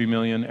day, 3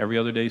 million. Every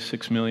other day,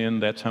 6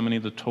 million. That's how many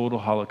the total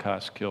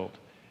Holocaust killed.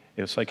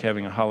 It's like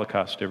having a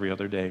Holocaust every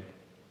other day.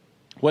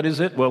 What is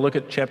it? Well, look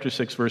at chapter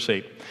 6, verse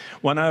 8.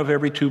 1 out of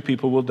every 2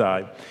 people will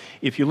die.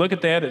 If you look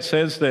at that, it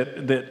says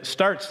that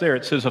starts there.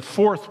 It says a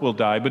fourth will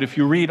die. But if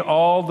you read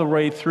all the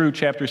way through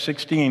chapter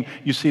 16,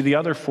 you see the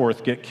other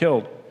fourth get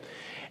killed.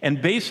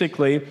 And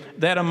basically,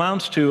 that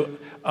amounts to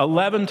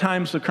 11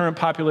 times the current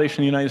population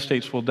of the United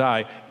States will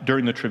die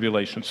during the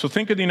tribulation. So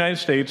think of the United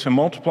States and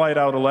multiply it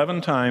out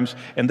 11 times,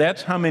 and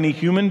that's how many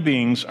human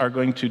beings are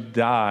going to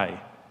die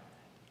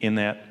in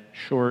that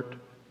short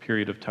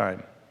period of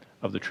time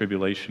of the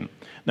tribulation.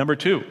 Number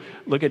 2,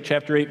 look at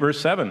chapter 8, verse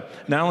 7.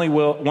 Not only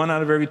will 1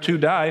 out of every 2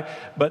 die,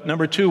 but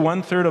number 2,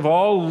 1/3 of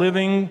all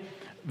living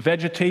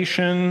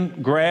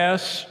vegetation,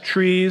 grass,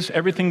 trees,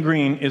 everything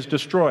green is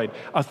destroyed.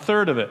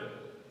 1/3 of it.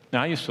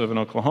 Now, I used to live in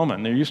Oklahoma,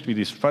 and there used to be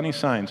these funny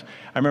signs.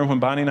 I remember when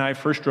Bonnie and I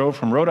first drove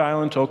from Rhode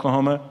Island to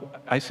Oklahoma,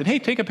 I said, hey,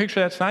 take a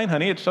picture of that sign,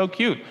 honey. It's so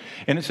cute.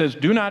 And it says,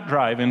 do not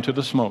drive into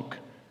the smoke.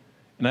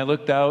 And I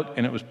looked out,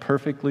 and it was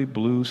perfectly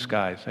blue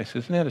skies. I said,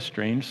 isn't that a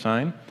strange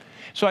sign?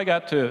 So I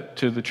got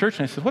to the church,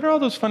 and I said, what are all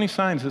those funny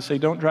signs that say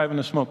don't drive in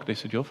the smoke? They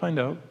said, you'll find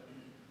out.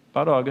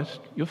 About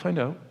August, you'll find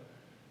out.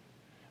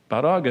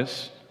 About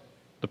August,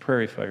 the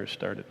prairie fires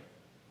started.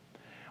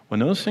 When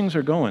those things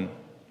are going,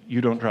 you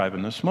don't drive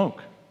in the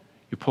smoke.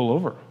 You pull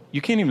over. You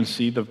can't even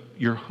see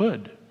your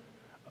hood,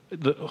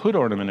 the hood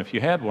ornament if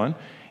you had one.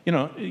 You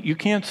know, you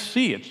can't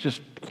see. It's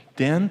just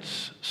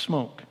dense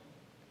smoke.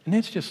 And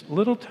it's just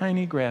little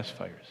tiny grass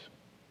fires.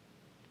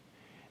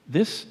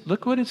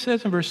 Look what it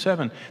says in verse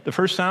 7. The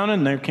first sound,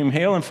 and there came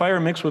hail and fire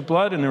mixed with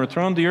blood, and they were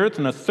thrown to the earth,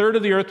 and 1/3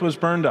 of the earth was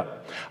burned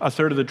up.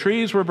 1/3 of the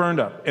trees were burned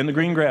up, and the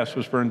green grass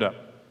was burned up.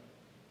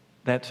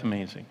 That's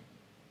amazing.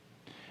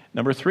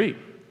 Number 3.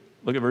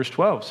 Look at verse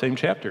 12, same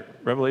chapter,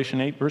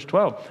 Revelation 8, verse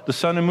 12. The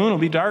sun and moon will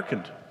be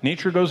darkened.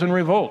 Nature goes in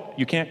revolt.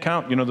 You can't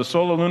count. You know, the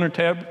solar lunar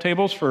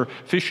tables for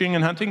fishing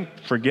and hunting,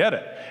 forget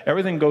it.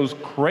 Everything goes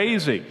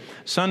crazy.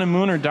 Sun and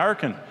moon are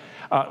darkened.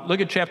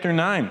 Look at chapter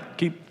 9.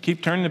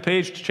 Keep turning the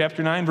page to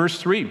chapter 9, verse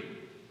 3.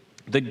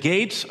 The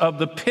gates of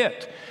the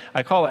pit.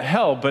 I call it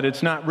hell, but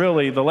it's not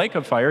really the lake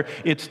of fire.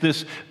 It's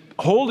this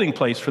holding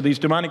place for these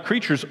demonic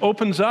creatures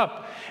opens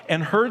up,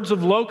 and herds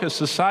of locusts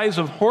the size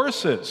of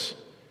horses.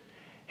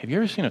 Have you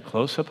ever seen a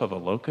close-up of a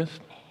locust?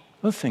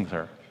 Those things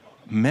are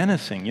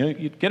menacing.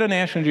 You get a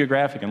National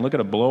Geographic and look at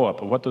a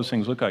blow-up of what those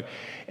things look like,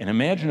 and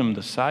imagine them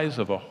the size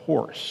of a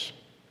horse.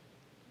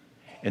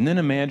 And then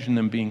imagine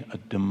them being a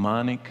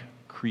demonic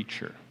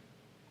creature.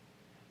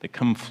 They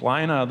come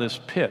flying out of this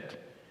pit,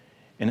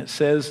 and it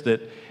says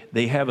that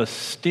they have a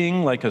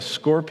sting like a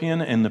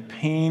scorpion, and the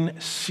pain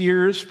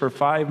sears for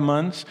 5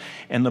 months,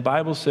 and the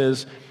Bible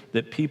says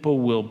that people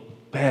will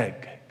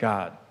beg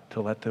God to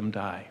let them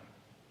die,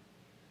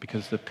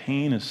 because the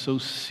pain is so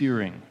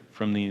searing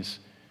from these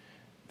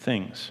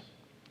things.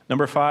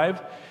 Number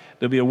 5,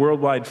 there'll be a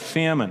worldwide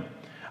famine.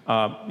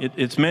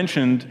 It's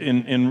mentioned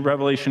in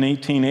Revelation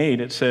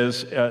 18:8. It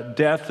says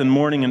death and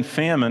mourning and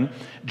famine.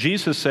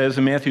 Jesus says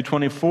in Matthew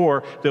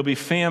 24, there'll be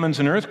famines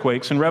and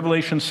earthquakes. And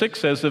Revelation 6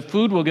 says that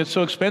food will get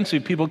so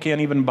expensive people can't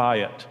even buy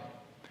it.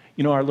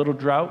 You know, our little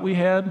drought we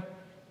had,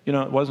 you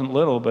know, it wasn't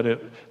little, but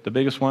the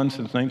biggest one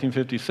since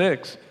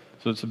 1956.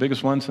 So it's the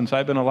biggest one since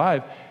I've been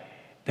alive.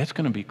 That's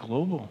going to be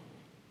global.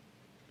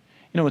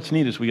 You know what's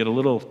neat is we get a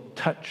little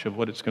touch of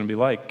what it's going to be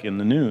like in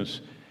the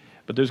news.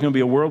 But there's going to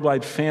be a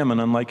worldwide famine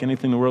unlike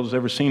anything the world has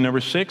ever seen. Number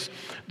 6,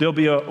 there'll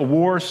be a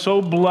war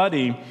so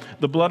bloody,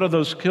 the blood of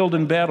those killed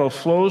in battle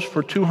flows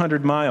for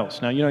 200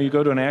 miles. Now, you know, you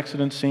go to an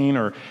accident scene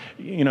or,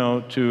 you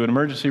know, to an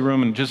emergency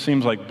room and it just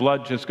seems like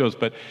blood just goes.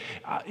 But,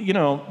 you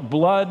know,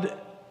 blood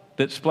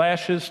that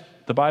splashes,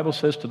 the Bible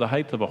says, to the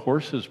height of a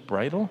horse's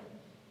bridle.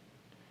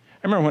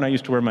 I remember when I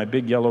used to wear my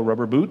big yellow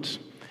rubber boots.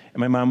 And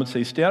my mom would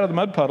say, stay out of the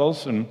mud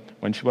puddles. And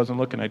when she wasn't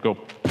looking, I'd go,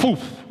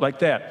 poof, like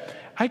that.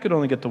 I could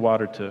only get the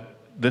water to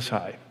this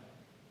high.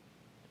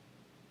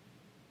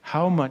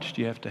 How much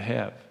do you have to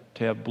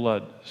have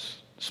blood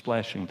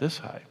splashing this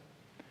high?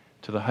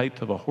 To the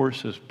height of a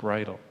horse's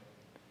bridle.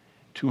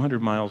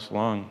 200 miles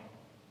long.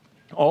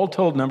 All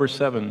told, number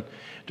 7,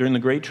 during the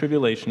Great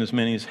Tribulation, as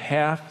many as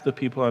half the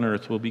people on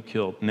earth will be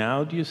killed.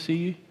 Now do you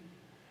see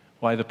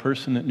why the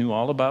person that knew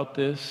all about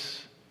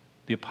this,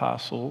 the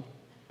apostle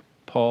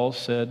Paul,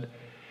 said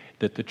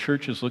that the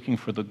church is looking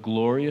for the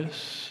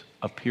glorious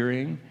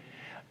appearing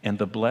and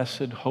the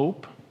blessed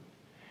hope?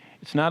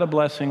 It's not a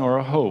blessing or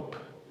a hope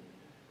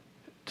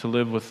to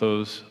live with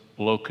those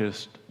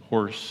locust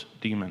horse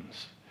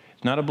demons.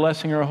 It's not a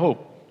blessing or a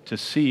hope to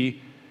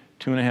see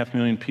 2.5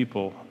 million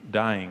people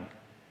dying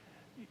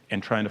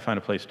and trying to find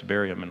a place to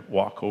bury them and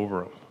walk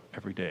over them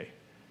every day.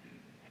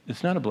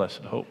 It's not a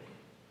blessed hope.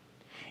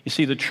 You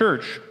see, the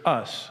church,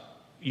 us,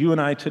 you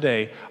and I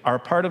today, are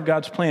part of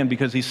God's plan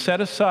because he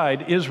set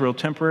aside Israel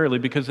temporarily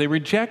because they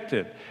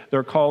rejected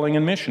their calling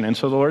and mission. And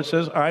so the Lord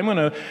says, I'm going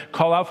to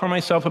call out for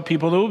myself a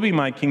people that will be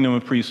my kingdom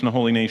of priests and a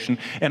holy nation,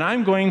 and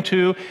I'm going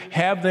to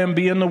have them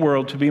be in the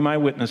world to be my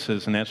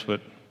witnesses. And that's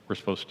what we're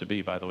supposed to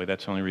be, by the way.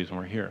 That's the only reason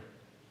we're here.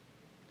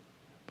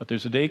 But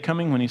there's a day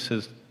coming when he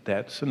says,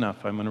 that's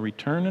enough. I'm going to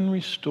return and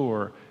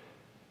restore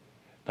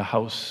the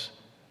house,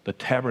 the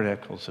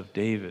tabernacles of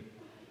David.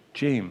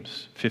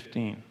 James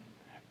 15.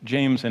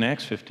 James in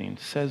Acts 15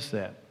 says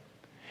that.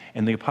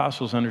 And the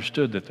apostles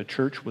understood that the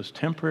church was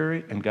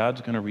temporary and God's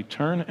going to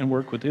return and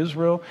work with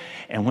Israel.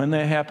 And when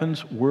that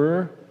happens,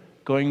 we're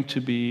going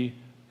to be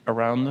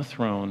around the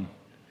throne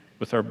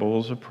with our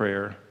bowls of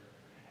prayer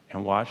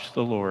and watch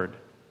the Lord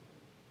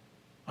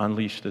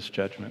unleash this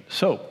judgment.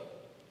 So,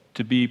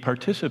 to be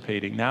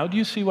participating. Now, do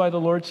you see why the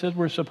Lord said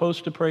we're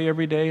supposed to pray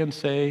every day and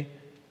say,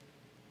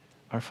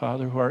 Our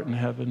Father who art in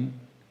heaven,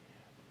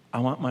 I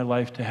want my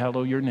life to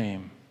hallow your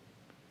name,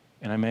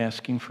 and I'm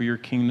asking for your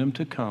kingdom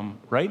to come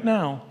right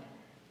now,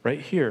 right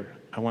here.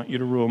 I want you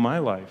to rule my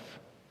life.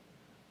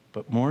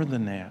 But more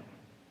than that,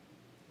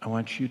 I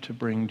want you to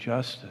bring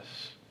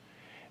justice,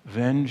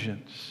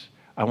 vengeance.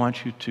 I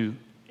want you to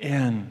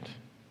end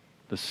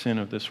the sin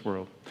of this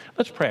world.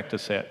 Let's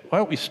practice that. Why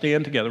don't we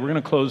stand together? We're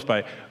going to close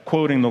by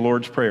quoting the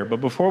Lord's Prayer. But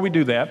before we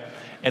do that,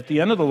 at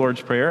the end of the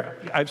Lord's Prayer,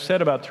 I've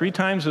said about 3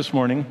 times this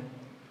morning,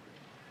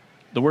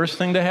 the worst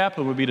thing to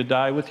happen would be to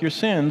die with your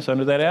sins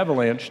under that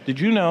avalanche. Did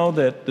you know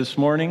that this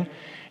morning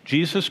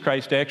Jesus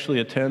Christ actually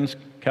attends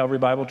Calvary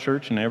Bible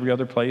Church and every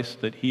other place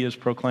that he is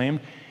proclaimed?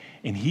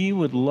 And he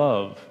would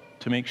love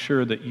to make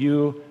sure that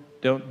you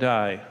don't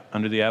die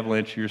under the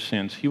avalanche of your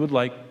sins. He would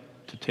like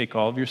to take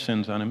all of your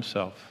sins on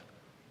himself.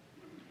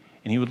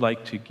 And he would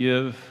like to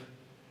give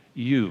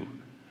you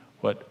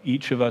what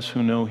each of us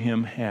who know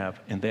him have,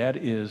 and that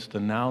is the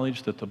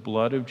knowledge that the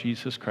blood of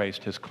Jesus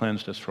Christ has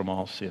cleansed us from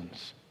all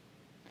sins.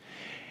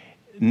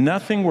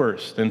 Nothing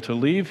worse than to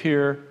leave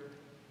here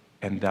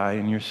and die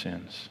in your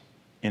sins.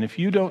 And if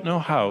you don't know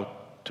how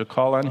to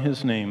call on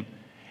his name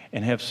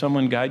and have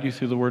someone guide you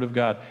through the Word of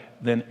God,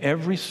 then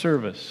every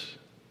service,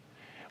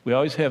 we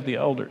always have the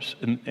elders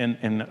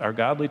and our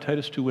godly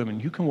Titus 2 women.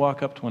 You can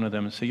walk up to one of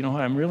them and say, you know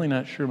what, I'm really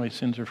not sure my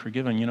sins are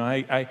forgiven. You know,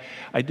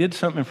 I did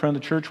something in front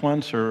of the church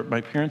once, or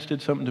my parents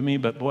did something to me,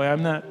 but boy,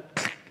 I'm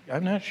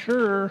not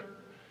sure.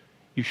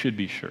 You should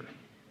be sure.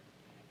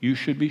 You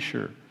should be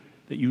sure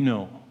that you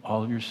know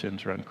all of your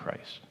sins are on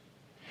Christ.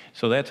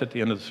 So that's at the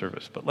end of the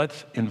service. But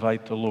let's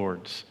invite the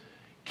Lord's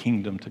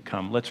kingdom to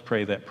come. Let's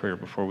pray that prayer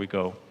before we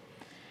go.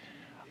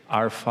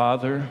 Our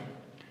Father,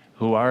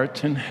 who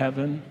art in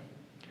heaven,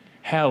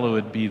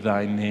 hallowed be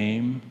thy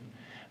name.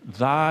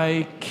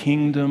 Thy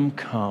kingdom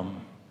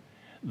come.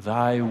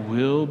 Thy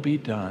will be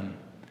done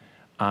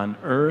on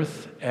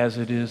earth as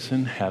it is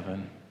in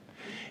heaven.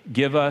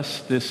 Give us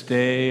this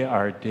day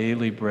our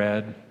daily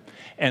bread,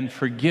 and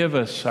forgive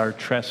us our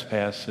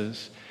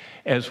trespasses,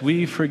 as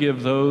we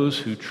forgive those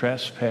who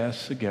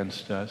trespass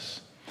against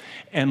us.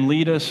 And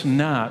lead us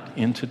not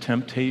into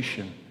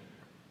temptation,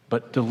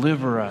 but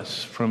deliver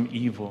us from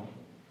evil.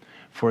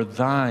 For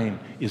thine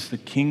is the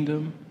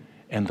kingdom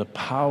and the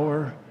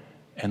power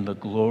and the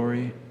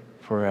glory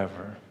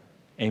forever.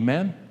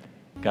 Amen.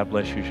 God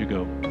bless you as you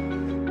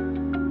go.